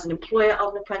both as an employer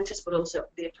of an apprentice but also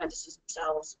the apprentices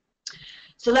themselves.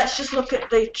 So let's just look at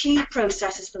the key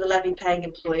processes for the levy paying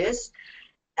employers.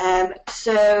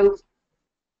 So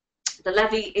the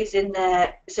levy is in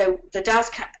there. So the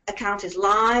DAS account is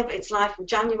live. It's live from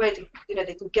January.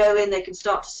 They can go in, they can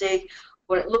start to see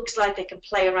what it looks like. They can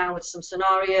play around with some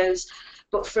scenarios.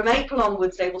 But from April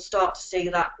onwards, they will start to see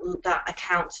that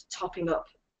account topping up,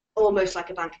 almost like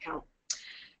a bank account.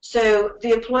 So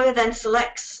the employer then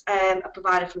selects a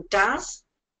provider from DAS.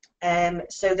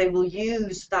 So they will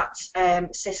use that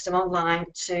system online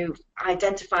to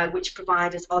identify which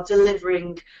providers are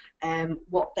delivering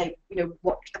what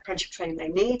apprenticeship training they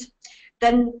need.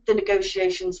 Then the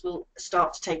negotiations will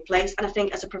start to take place, and I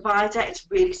think as a provider it's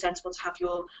really sensible to have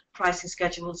your pricing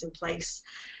schedules in place.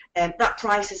 That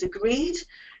price is agreed,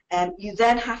 you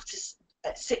then have to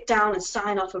sit down and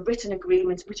sign off a written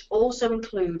agreement, which also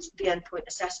includes the endpoint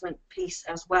assessment piece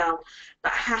as well.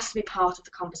 That has to be part of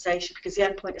the conversation, because the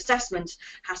endpoint assessment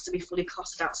has to be fully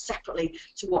costed out separately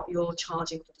to what you're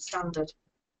charging for the standard.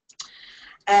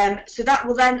 So that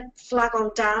will then flag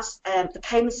on DAS the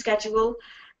payment schedule,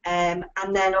 and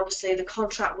then obviously the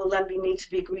contract will then need to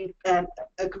be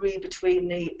agreed between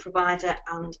the provider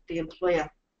and the employer.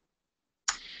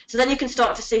 So then you can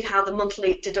start to see how the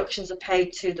monthly deductions are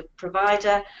paid to the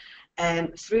provider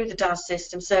through the DAS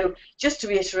system. So just to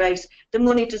reiterate, the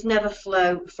money does never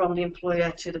flow from the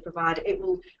employer to the provider.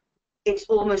 It's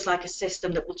almost like a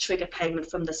system that will trigger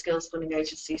payment from the skills funding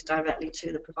agencies directly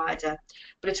to the provider.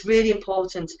 But it's really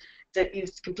important that you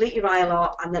complete your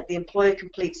ILR and that the employer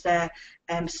completes their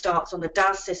starts on the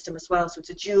DAS system as well. So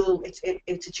it's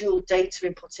a dual data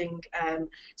inputting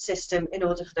system in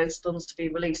order for those funds to be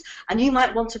released. And you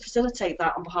might want to facilitate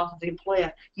that on behalf of the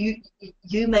employer.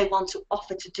 You may want to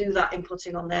offer to do that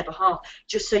inputting on their behalf,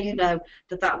 just so you know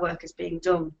that that work is being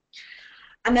done.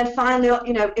 And then finally,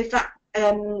 if that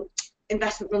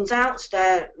investment runs out,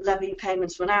 their levy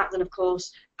payments run out, then of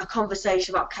course a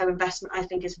conversation about co-investment I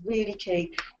think is really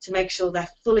key to make sure they're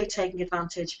fully taking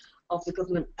advantage of the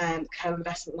government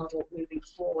co-investment model moving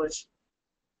forward.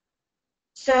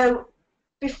 So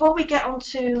before we get on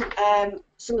to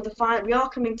some of the final, we are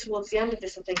coming towards the end of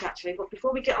this I think actually, but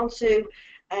before we get on to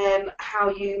how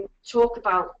you talk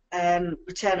about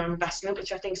return on investment,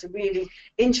 which I think is a really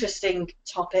interesting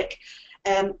topic,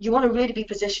 you want to really be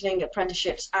positioning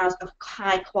apprenticeships as a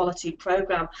high quality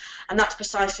programme, and that's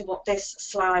precisely what this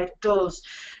slide does.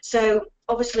 So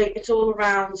obviously it's all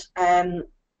around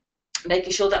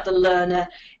making sure that the learner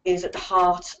is at the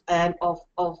heart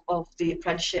of the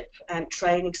apprenticeship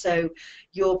training. So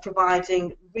you're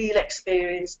providing real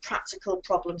experience, practical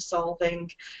problem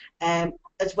solving,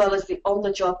 as well as the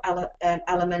on-the-job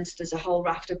elements. There's a whole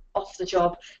raft of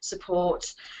off-the-job support.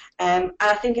 And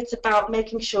I think it's about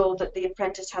making sure that the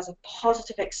apprentice has a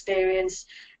positive experience.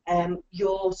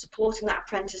 You're supporting that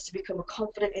apprentice to become a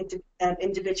confident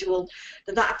individual,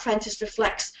 that apprentice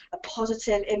reflects a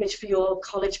positive image for your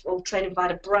college or training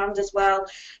provider brand as well,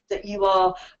 that you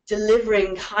are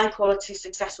delivering high quality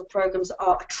successful programs that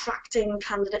are attracting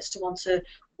candidates to want to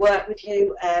work with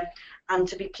you and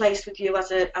to be placed with you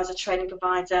as a training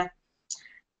provider.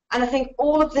 And I think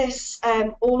all of this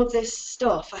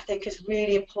stuff I think is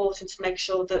really important to make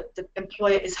sure that the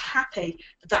employer is happy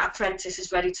that that apprentice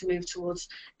is ready to move towards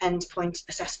endpoint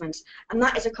assessment. And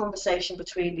that is a conversation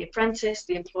between the apprentice,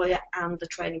 the employer and the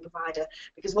training provider,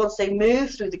 because once they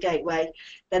move through the gateway,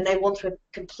 then they want to have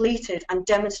completed and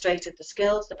demonstrated the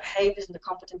skills, the behaviours and the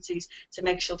competencies to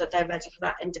make sure that they're ready for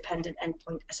that independent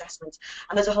endpoint assessment.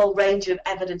 And there's a whole range of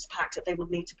evidence packs that they will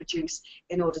need to produce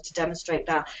in order to demonstrate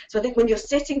that. So I think when you're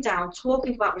sitting down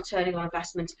talking about returning on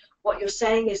investment, what you're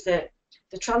saying is that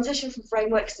the transition from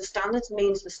frameworks to standards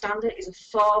means the standard is a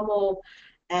far more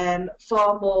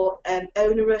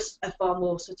onerous, a far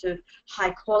more sort of high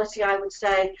quality, I would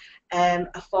say,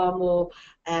 a far more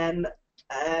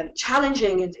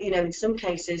challenging, in some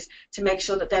cases, to make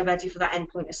sure that they're ready for that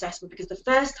endpoint assessment, because the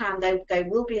first time they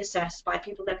will be assessed by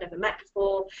people they've never met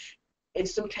before. In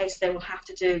some cases they will have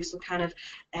to do some kind of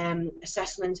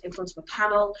assessment in front of a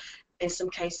panel. In some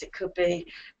cases it could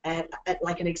be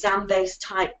like an exam-based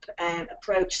type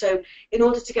approach. So in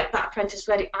order to get that apprentice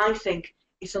ready, I think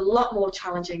it's a lot more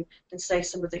challenging than, say,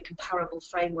 some of the comparable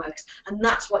frameworks. And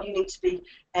that's what you need to be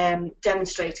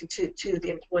demonstrating to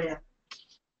the employer.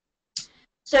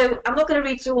 So I'm not going to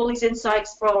read through all these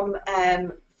insights from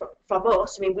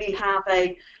us. I mean, we have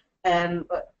um,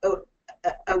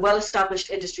 a, a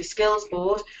well-established industry skills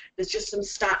board. There's just some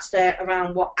stats there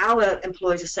around what our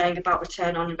employees are saying about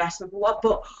return on investment.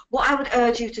 But what I would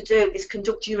urge you to do is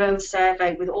conduct your own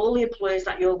survey with all the employers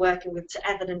that you're working with to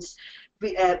evidence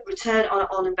return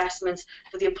on investment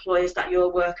for the employers that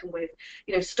you're working with.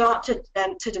 You know, start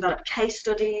to develop case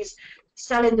studies,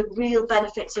 selling the real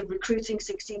benefits of recruiting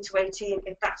 16 to 18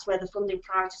 if that's where the funding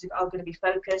priorities are going to be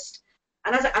focused.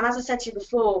 And as I said to you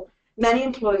before, many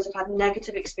employers have had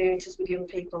negative experiences with young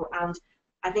people, and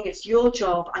I think it's your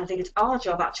job, and I think it's our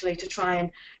job actually, to try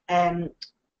and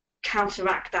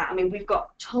counteract that. I mean, we've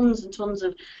got tons and tons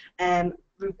of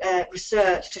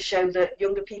research to show that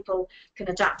younger people can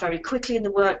adapt very quickly in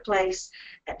the workplace.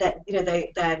 That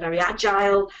they're very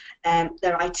agile.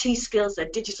 Their IT skills, their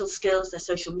digital skills, their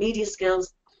social media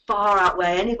skills far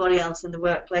outweigh anybody else in the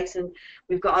workplace, and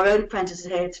we've got our own apprentices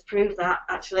here to prove that.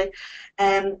 Actually,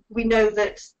 we know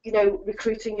that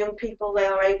recruiting young people, they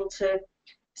are able to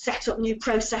set up new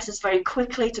processes very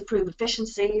quickly to prove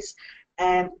efficiencies.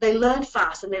 They learn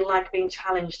fast and they like being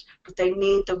challenged, but they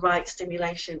need the right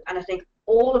stimulation. And I think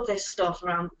all of this stuff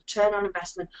around return on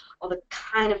investment are the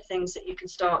kind of things that you can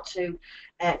start to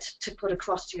put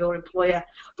across to your employer.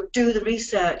 But do the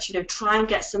research, try and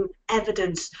get some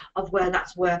evidence of where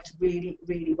that's worked really,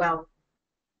 really well.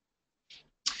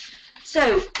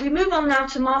 So we move on now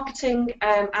to marketing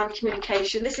and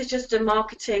communication. This is just a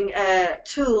marketing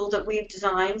tool that we've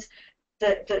designed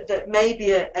that may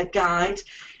be a guide.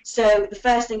 So the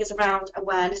first thing is around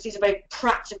awareness. These are very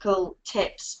practical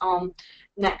tips on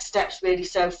next steps, really.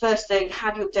 So first thing,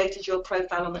 have you updated your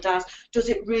profile on the DAS? Does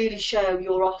it really show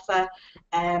your offer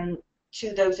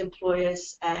to those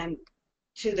employers,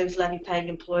 to those levy-paying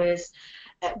employers?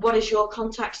 What is your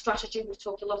contact strategy? We've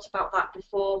talked a lot about that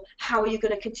before. How are you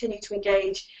going to continue to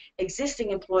engage existing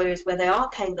employers where they are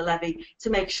paying the levy to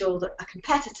make sure that a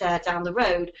competitor down the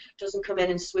road doesn't come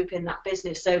in and swoop in that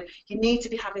business? So you need to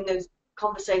be having those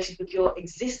conversations with your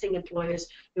existing employers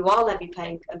who are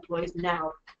levy-paying employers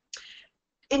now.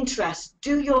 Interest.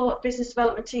 Do your business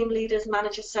development team leaders,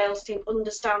 managers, sales team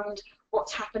understand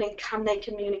what's happening? Can they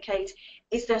communicate?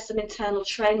 Is there some internal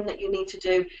training that you need to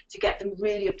do to get them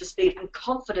really up to speed and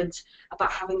confident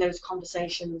about having those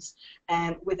conversations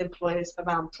with employers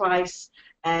around price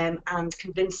and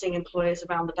convincing employers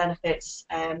around the benefits?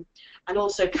 And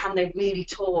also, can they really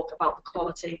talk about the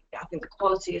quality? I think the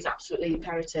quality is absolutely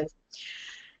imperative.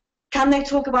 Can they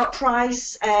talk about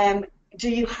price? Do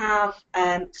you have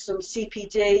some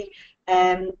CPD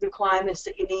requirements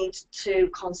that you need to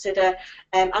consider?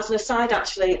 As an aside,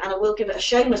 actually, and I will give it a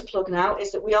shameless plug now,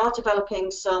 is that we are developing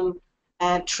some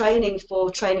training for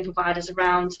training providers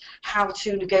around how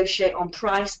to negotiate on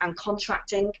price and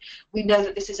contracting. We know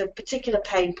that this is a particular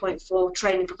pain point for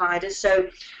training providers, so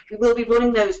we will be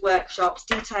running those workshops,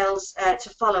 details to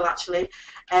follow actually,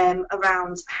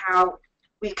 around how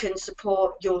we can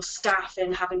support your staff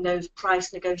in having those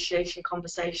price negotiation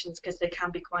conversations, because they can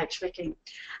be quite tricky.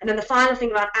 And then the final thing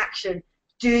about action,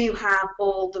 do you have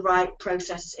all the right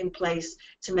processes in place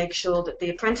to make sure that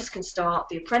the apprentice can start,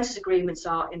 the apprentice agreements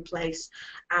are in place,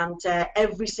 and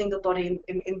every single body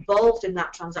involved in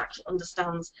that transaction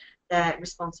understands their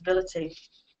responsibility?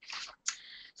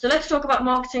 So let's talk about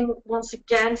marketing once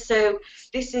again. So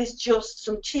this is just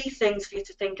some key things for you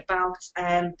to think about.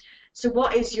 So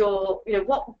what is your,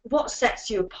 what sets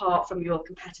you apart from your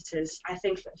competitors? I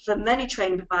think for many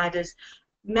training providers,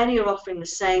 many are offering the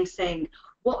same thing.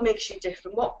 What makes you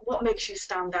different? What makes you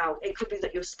stand out? It could be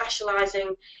that you're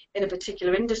specializing in a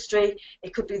particular industry.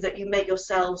 It could be that you make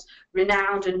yourselves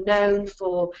renowned and known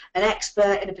for an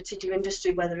expert in a particular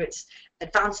industry, whether it's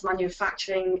advanced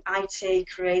manufacturing, IT,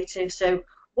 creative. So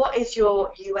what is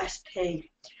your USP?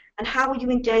 And how will you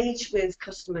engage with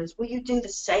customers? Will you do the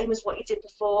same as what you did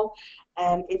before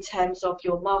in terms of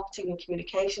your marketing and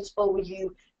communications, or will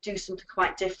you do something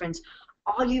quite different?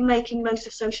 Are you making most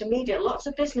of social media? Lots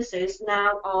of businesses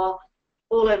now are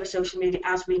all over social media,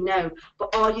 as we know,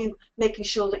 but are you making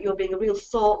sure that you're being a real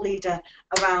thought leader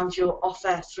around your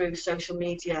offer through social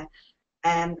media?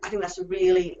 I think that's a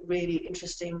really, really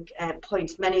interesting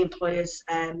point. Many employers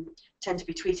tend to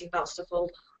be tweeting about stuff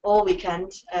all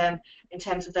weekend in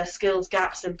terms of their skills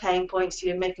gaps and pain points,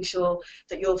 making sure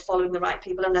that you're following the right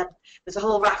people, and that there's a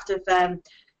whole raft of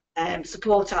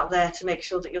support out there to make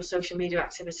sure that your social media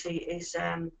activity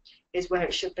is where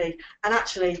it should be. And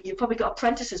actually, you've probably got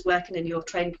apprentices working in your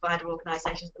training provider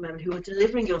organisations at the moment who are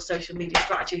delivering your social media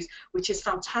strategies, which is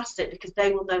fantastic because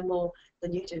they will know more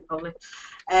than you do probably.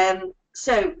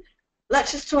 So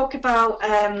let's just talk about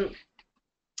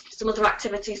some other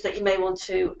activities that you may want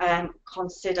to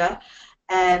consider.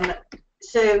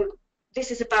 So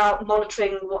this is about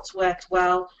monitoring what's worked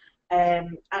well,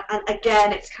 and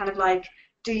again, it's kind of like,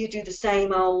 do you do the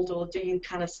same old, or do you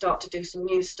kind of start to do some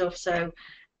new stuff? So,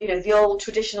 you know, the old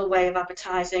traditional way of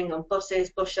advertising on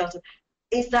buses, bus shelters,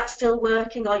 is that still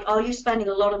working? Are you spending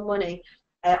a lot of money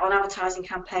on advertising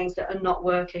campaigns that are not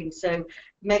working? So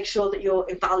make sure that you're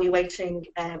evaluating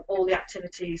all the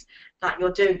activities that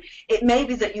you're doing. It may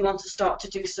be that you want to start to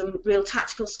do some real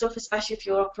tactical stuff, especially if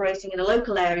you're operating in a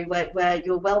local area where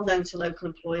you're well known to local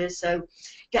employers. So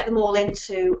get them all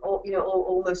into, you know,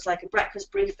 almost like a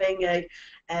breakfast briefing,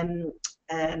 an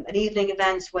evening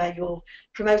event where you're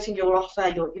promoting your offer.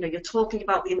 You're talking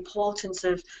about the importance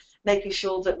of making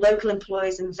sure that local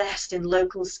employers invest in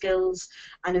local skills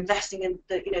and investing in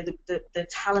the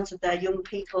talent of their young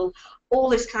people. All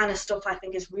this kind of stuff, I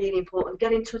think, is really important.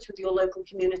 Get in touch with your local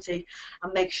community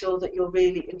and make sure that you're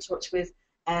really in touch with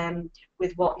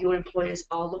what your employers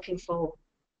are looking for.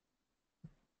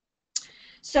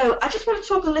 So I just want to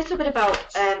talk a little bit about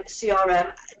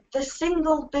CRM. The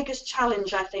single biggest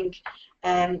challenge, I think,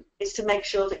 is to make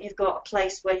sure that you've got a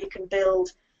place where you can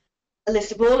build a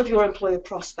list of all of your employer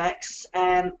prospects,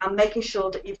 and making sure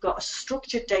that you've got a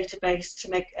structured database to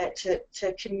make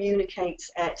to communicate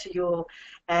to your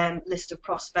list of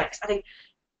prospects. I think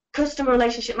customer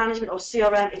relationship management, or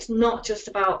CRM, it's not just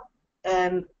about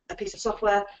a piece of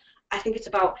software. I think it's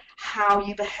about how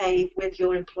you behave with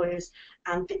your employers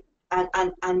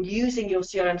and using your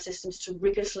CRM systems to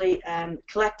rigorously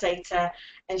collect data,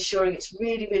 ensuring it's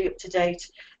really, really up to date.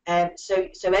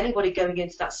 So anybody going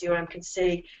into that CRM can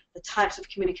see the types of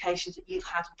communications that you've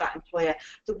had with that employer.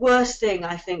 The worst thing,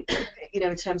 I think,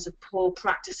 in terms of poor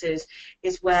practices,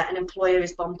 is where an employer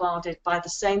is bombarded by the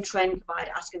same training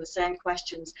provider asking the same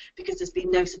questions because there's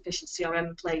been no sufficient CRM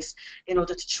in place in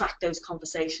order to track those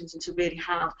conversations and to really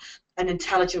have an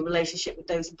intelligent relationship with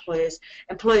those employers.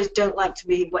 Employers don't like to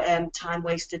be time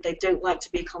wasted. They don't like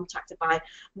to be contacted by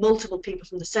multiple people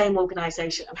from the same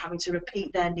organisation and having to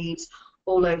repeat their needs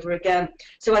all over again.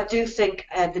 So I do think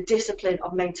the discipline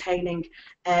of maintaining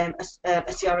a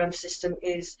CRM system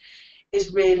is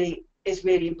really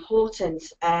important.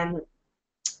 I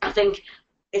think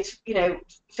it's,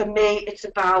 for me, it's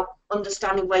about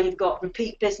understanding where you've got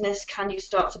repeat business. Can you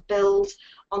start to build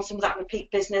on some of that repeat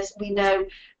business? We know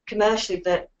commercially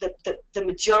that the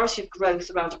majority of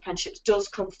growth around apprenticeships does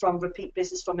come from repeat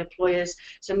business from employers.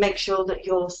 So make sure that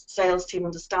your sales team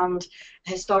understand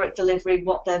historic delivery,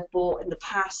 what they've bought in the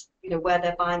past, where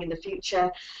they're buying in the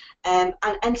future, and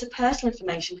enter personal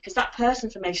information, because that personal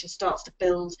information starts to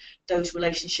build those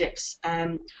relationships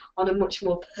on a much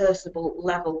more personable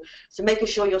level. So making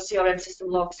sure your CRM system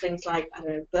logs things like, I don't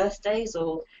know, birthdays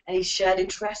or any shared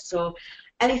interests or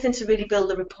anything to really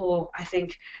build a rapport. I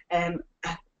think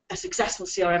a successful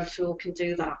CRM tool can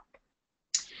do that.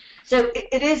 So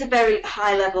it is a very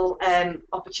high-level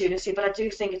opportunity, but I do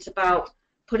think it's about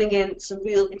putting in some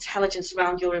real intelligence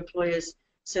around your employers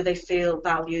so they feel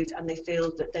valued and they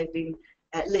feel that they've been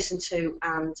listened to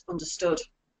and understood.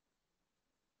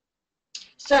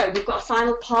 So we've got a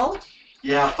final poll.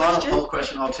 Yeah, our final poll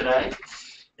question of today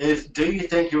is, do you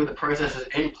think you have the processes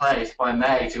in place by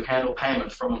May to handle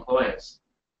payments from employers?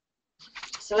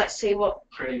 So let's see what...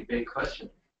 Pretty big question.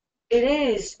 It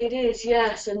is,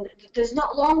 yes, and there's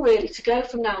not long really to go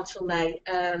from now till May,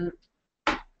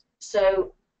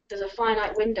 so there's a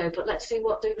finite window, but let's see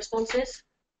what the response is.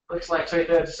 Looks like 2/3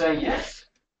 are saying yes.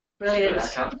 Brilliant.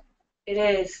 It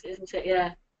is, isn't it?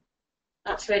 Yeah,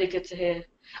 that's really good to hear,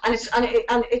 and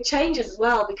it changes as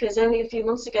well, because only a few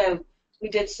months ago we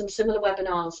did some similar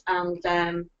webinars,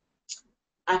 and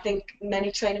I think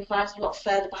many training providers are a lot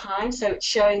further behind, so it's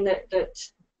showing that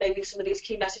maybe some of these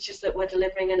key messages that we're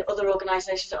delivering and other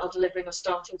organisations that are delivering are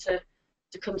starting to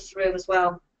come through as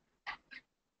well.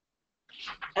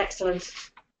 Excellent.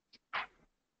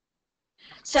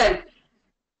 So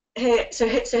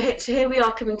here we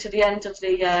are coming to the end of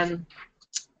the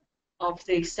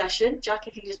session. Jack,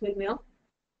 if you just move me on.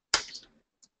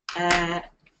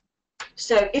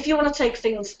 So if you want to take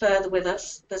things further with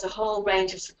us, there's a whole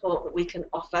range of support that we can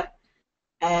offer.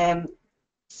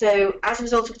 So as a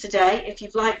result of today, if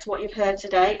you've liked what you've heard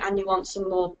today and you want some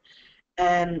more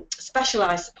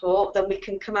specialised support, then we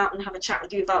can come out and have a chat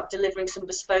with you about delivering some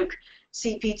bespoke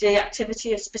CPD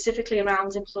activity specifically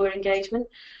around employer engagement.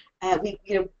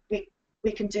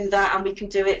 We can do that, and we can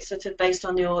do it sort of based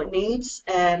on your needs.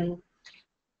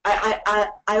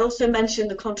 I also mentioned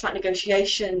the contract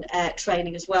negotiation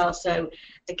training as well. So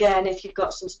again, if you've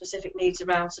got some specific needs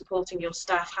around supporting your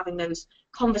staff, having those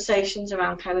conversations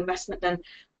around co-investment, then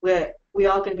we're we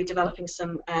are going to be developing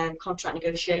some contract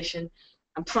negotiation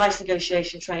and price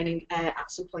negotiation training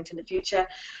at some point in the future.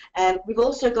 We've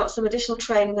also got some additional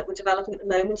training that we're developing at the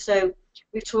moment. So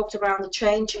we've talked around the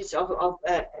changes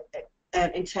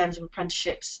in terms of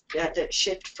apprenticeships that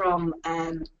shift from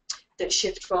an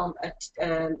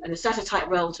assessor type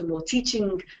role to more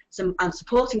teaching and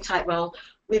supporting type role.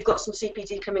 We've got some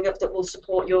CPD coming up that will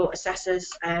support your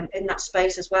assessors in that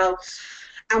space as well.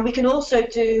 And we can also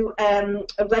do a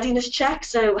readiness check,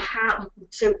 so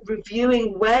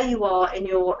reviewing where you are in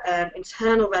your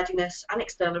internal readiness and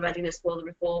external readiness for the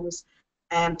reforms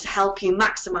to help you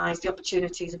maximise the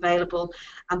opportunities available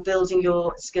and building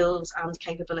your skills and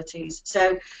capabilities.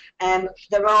 So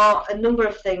there are a number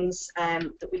of things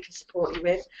that we can support you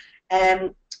with.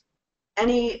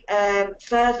 Any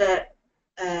further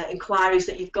inquiries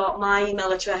that you've got, my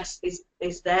email address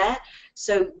is there,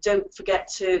 so don't forget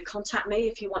to contact me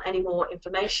if you want any more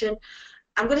information.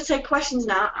 I'm going to take questions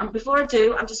now, and before I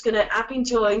do, I've been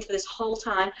joined for this whole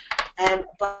time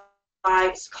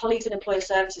by colleagues in employer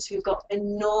services who've got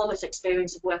enormous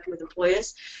experience of working with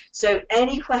employers. So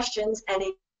any questions,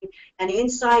 any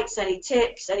insights, any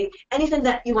tips, anything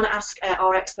that you want to ask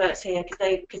our experts here,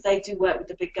 because they do work with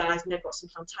the big guys and they've got some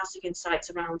fantastic insights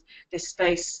around this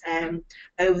space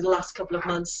over the last couple of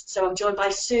months. So I'm joined by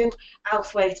Sue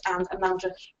Althwaite and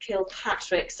Amanda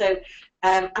Kilpatrick. So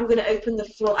I'm going to open the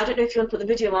floor. I don't know if you want to put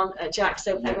the video on, Jack,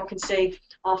 so everyone can see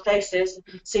our faces,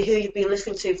 see who you've been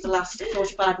listening to for the last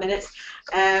 45 minutes.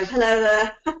 Hello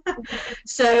there.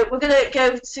 So we're going to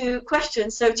go to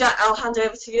questions. So Jack, I'll hand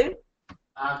over to you.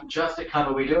 Just to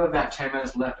cover, we do have about 10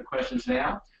 minutes left for questions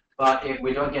now, but if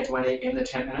we don't get to any in the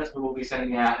 10 minutes, we will be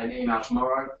sending out an email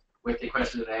tomorrow with the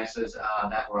questions and answers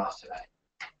that were asked today.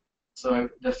 So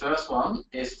the first one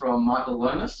is from Michael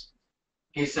Lomas.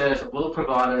 He says, will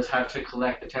providers have to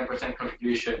collect the 10%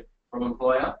 contribution from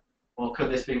employer, or could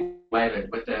this be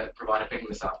waived with the provider picking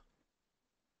this up?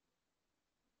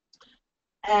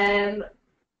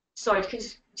 Sorry, could you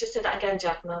just say that again,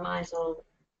 Jack? My mind's all...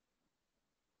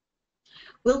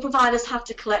 Will providers have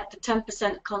to collect the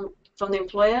 10% from the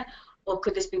employer, or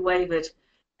could this be waived?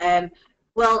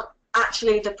 Well,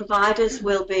 actually, the providers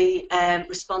will be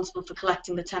responsible for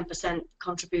collecting the 10%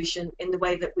 contribution in the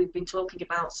way that we've been talking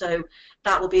about. So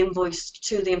that will be invoiced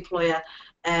to the employer,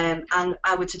 and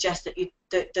I would suggest that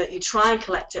you try and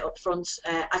collect it up front,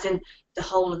 as in the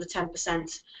whole of the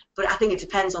 10%. But I think it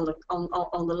depends on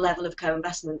the level of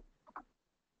co-investment.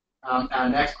 Our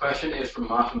next question is from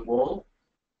Martin Wall.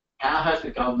 How has the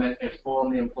government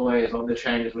informed the employers of the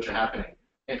changes which are happening?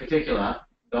 In particular,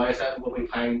 those that will be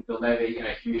paying the levy in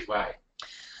a huge way.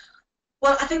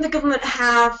 Well, I think the government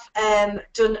have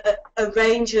done a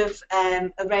range of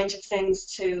things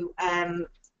to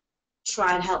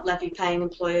try and help levy-paying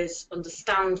employers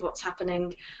understand what's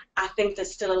happening. I think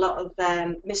there's still a lot of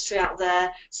mystery out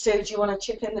there. So, do you want to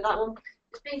chip in with that one?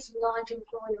 There's been some large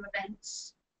employer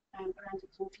events around the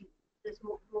country. There's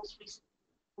most recently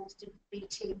hosted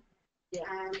BT.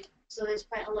 Yeah. So there's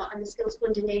quite a lot, and the Skills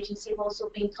Funding Agency have also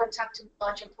been contacting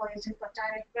large employers who've got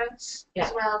direct grants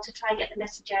as well to try and get the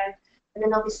message out. And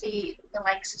then obviously the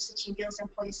likes of City and Guilds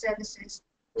Employer Services,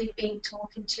 we've been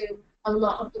talking to a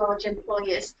lot of large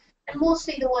employers, and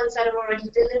mostly the ones that are already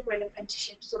delivering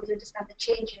apprenticeships, so they understand the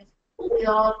changes. But we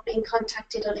are being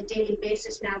contacted on a daily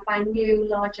basis now by new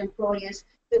large employers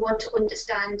who want to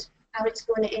understand how it's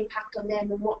going to impact on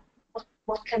them and what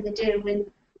can they do and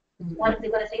what have they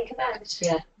got to think about.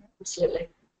 Yeah, absolutely.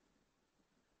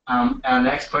 Our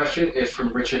next question is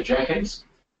from Richard Jenkins.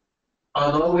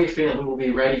 Although we feel we will be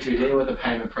ready to deal with the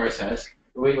payment process,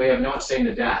 we have not seen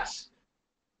the DAS,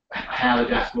 how the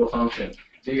DAS will function.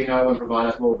 Do you know when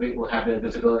providers will have the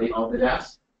visibility of the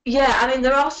DAS? Yeah, I mean,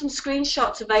 there are some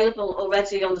screenshots available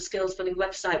already on the Skills Funding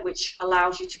website which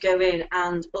allows you to go in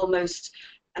and almost,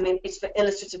 I mean, it's for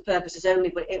illustrative purposes only,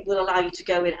 but it will allow you to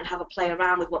go in and have a play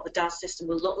around with what the DAS system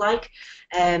will look like.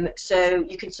 So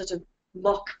you can sort of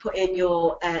put in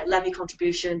your levy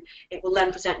contribution. It will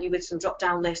then present you with some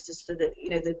drop-down lists as to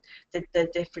the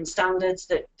different standards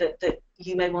that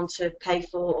you may want to pay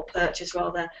for or purchase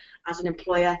rather as an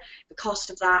employer, the cost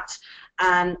of that.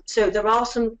 So there are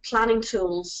some planning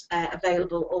tools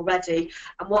available already,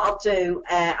 and what I'll do,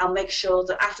 I'll make sure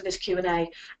that after this Q&A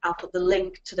I'll put the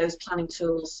link to those planning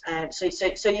tools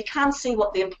so you can see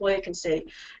what the employer can see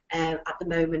at the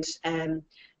moment,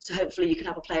 so hopefully you can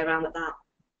have a play around with that.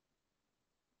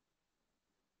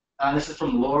 This is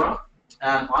from Laura.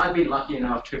 I've been lucky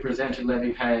enough to present to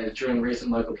levy payers during recent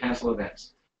local council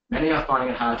events. Many are finding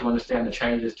it hard to understand the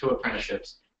changes to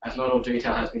apprenticeships, as not all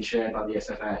detail has been shared by the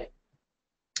SFA.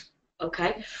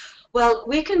 Okay. Well,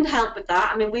 we can help with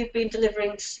that. I mean, we've been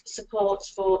delivering support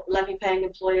for levy-paying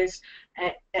employers,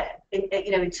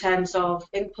 in terms of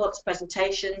inputs,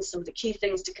 presentations, some of the key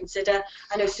things to consider.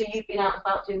 I know, Sue, you've been out and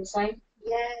about doing the same.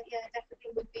 Yeah,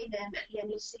 definitely. We've been at the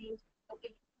NEC,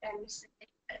 recently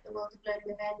at the World of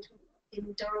Learning event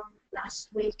in Durham last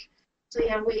week. So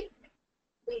yeah, we've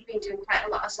been doing quite a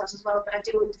lot ourselves as well. But I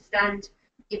do understand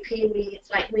your PME. It's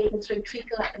like wading through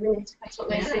treacle at the minute. That's what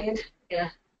we're saying. Yeah.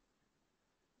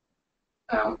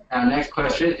 Our next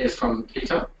question is from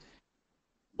Peter.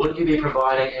 Would you be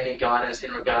providing any guidance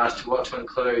in regards to what to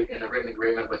include in a written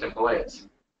agreement with employers?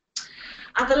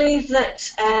 I believe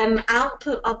that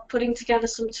Output are putting together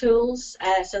some tools,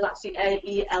 so that's the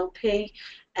AELP,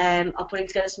 are putting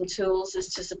together some tools as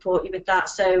to support you with that.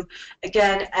 So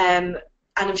again, and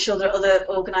I'm sure there are other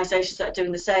organisations that are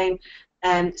doing the same.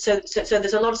 So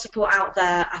there's a lot of support out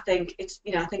there. I think it's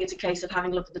a case of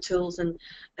having a look at the tools and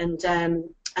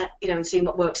seeing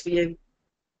what works for you.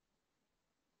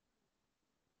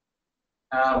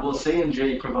 Will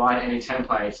C&G provide any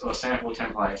templates or sample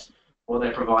templates, or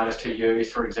they provide us to use,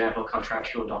 for example,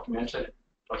 contractual documentation?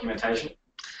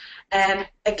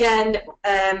 Again,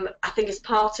 I think as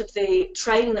part of the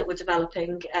training that we're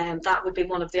developing, that would be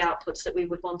one of the outputs that we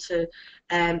would want to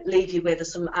leave you with,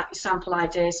 some sample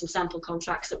ideas, some sample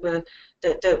contracts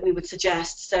that we would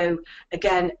suggest. So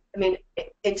again, I mean,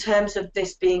 in terms of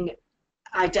this being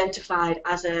identified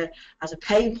as a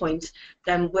pain point,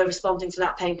 then we're responding to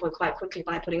that pain point quite quickly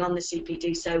by putting on the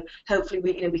CPD. So hopefully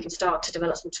we can start to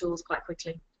develop some tools quite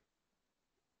quickly.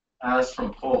 That's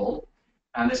from Paul,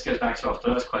 and this goes back to our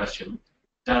first question.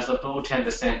 Does the full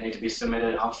 10% need to be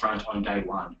submitted upfront on day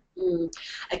one?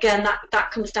 Again,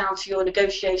 that comes down to your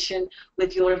negotiation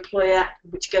with your employer,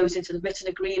 which goes into the written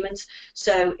agreement.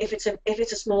 So if it's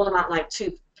a small amount, like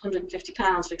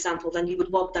 £250, for example, then you would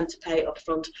want them to pay up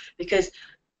front, because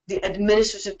the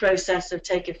administrative process of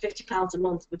taking £50 a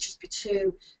month would just be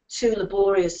too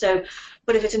laborious. So,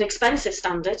 but if it's an expensive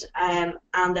standard and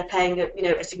they're paying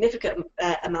a significant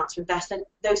amount to invest, then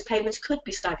those payments could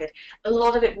be staggered. A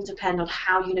lot of it will depend on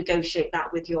how you negotiate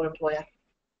that with your employer.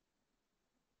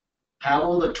 How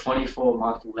will the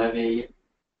 24-month levy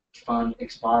fund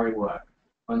expiry work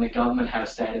when the government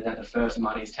has stated that the first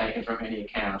money is taken from any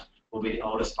account will be the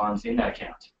oldest funds in that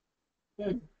account?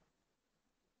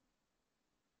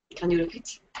 Can you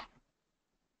repeat?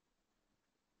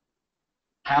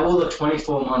 How will the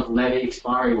 24-month levy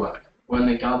expiry work when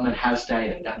the government has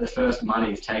stated that the first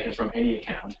money is taken from any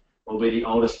account will be the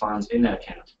oldest funds in that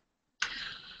account?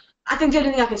 I think the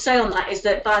only thing I can say on that is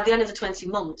that by the end of the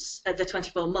 24 months,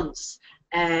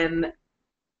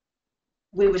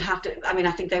 we would have to. I mean,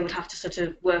 I think they would have to sort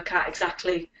of work out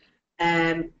exactly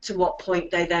to what point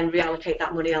they then reallocate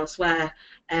that money elsewhere.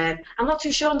 I'm not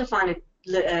too sure on the finer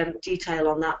detail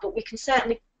on that, but we can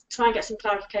certainly try and get some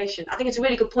clarification. I think it's a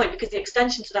really good point, because the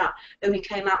extension to that only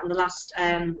came out in the last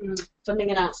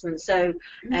funding announcement. So.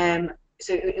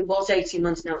 So it was 18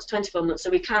 months, now it's 24 months. So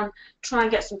we can try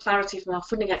and get some clarity from our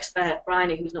funding expert,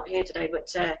 Bryony, who's not here today,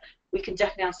 but we can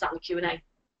definitely answer that in the Q&A.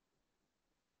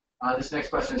 This next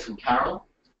question is from Carol.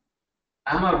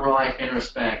 Am I right in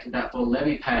respect that for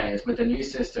levy payers with the new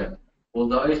system, will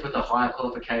those with a higher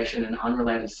qualification in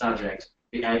unrelated subjects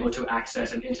be able to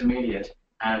access an intermediate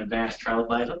and advanced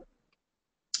trailblazer?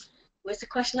 Where's the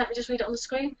question? Let me just read it on the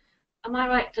screen. Am I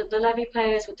right that the levy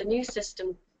payers with the new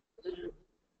system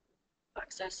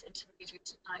access intermediate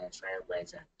and higher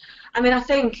trailblazer? I mean, I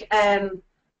think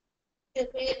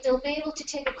they'll be able to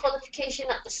take a qualification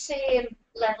at the same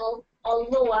level or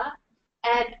lower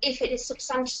if it is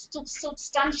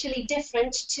substantially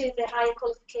different to the higher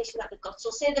qualification that they've got.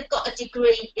 So say they've got a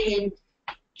degree in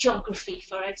geography,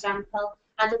 for example,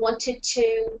 and they wanted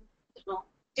to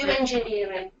do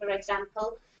engineering, for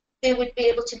example, they would be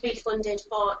able to be funded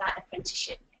for that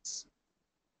apprenticeship.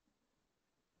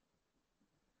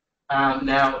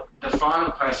 Now, the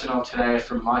final question of today is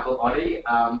from Michael Oddy.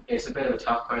 It's a bit of a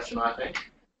tough question, I think.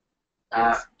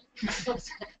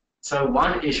 So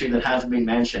one issue that has been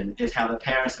mentioned is how the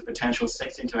parents of potential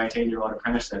 16 to 18-year-old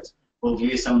apprentices will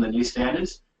view some of the new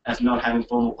standards as not having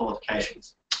formal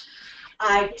qualifications.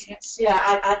 I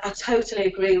totally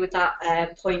agree with that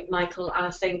point, Michael. And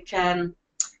I think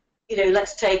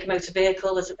let's take motor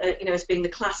vehicle as being the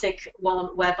classic one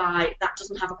whereby that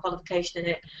doesn't have a qualification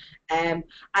in it.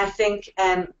 I think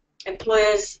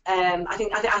employers, I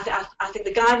think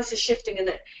the guidance is shifting in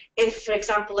that if, for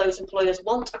example, those employers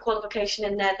want a qualification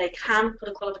in there, they can put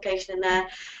a qualification in there.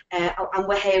 And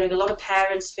we're hearing a lot of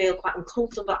parents feel quite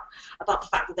uncomfortable about the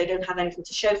fact that they don't have anything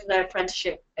to show for their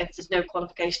apprenticeship if there's no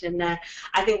qualification in there.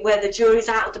 I think where the jury's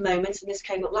out at the moment, and this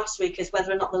came up last week, is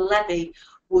whether or not the levy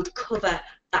would cover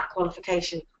that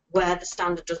qualification where the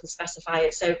standard doesn't specify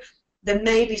it. So there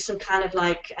may be some kind of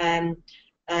like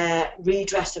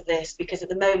redress of this, because at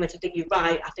the moment I think you're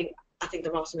right. I think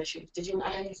there are some issues. Did you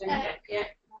add anything? Yeah.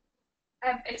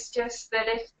 It's just that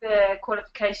if the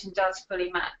qualification does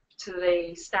fully map to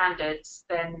the standards,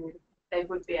 then they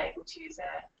would be able to use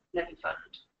their levy fund.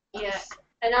 Yeah,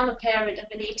 and I'm a parent of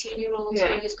an 18-year-old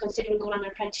who's considering going on an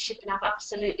apprenticeship, and I've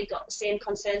absolutely got the same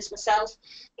concerns myself,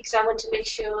 because I want to make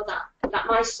sure that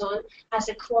my son has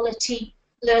a quality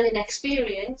learning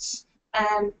experience,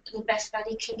 the best that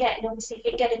he can get. And obviously if he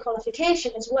can get a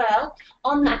qualification as well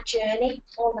on that journey,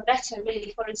 all the better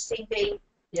really for his CV.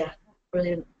 Yeah,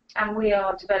 brilliant. And we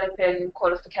are developing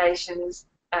qualifications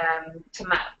to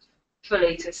map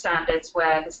fully to standards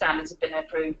where the standards have been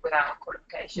approved without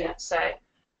qualification. Yeah. So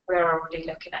we're already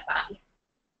looking at that.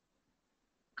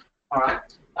 All right.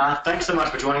 Thanks so much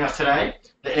for joining us today.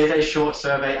 There is a short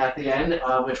survey at the end,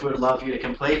 which we would love you to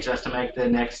complete just to make the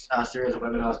next series of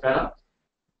webinars better.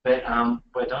 But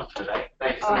we're done for today.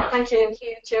 Thank you so much. Thank you.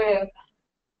 Cheerio.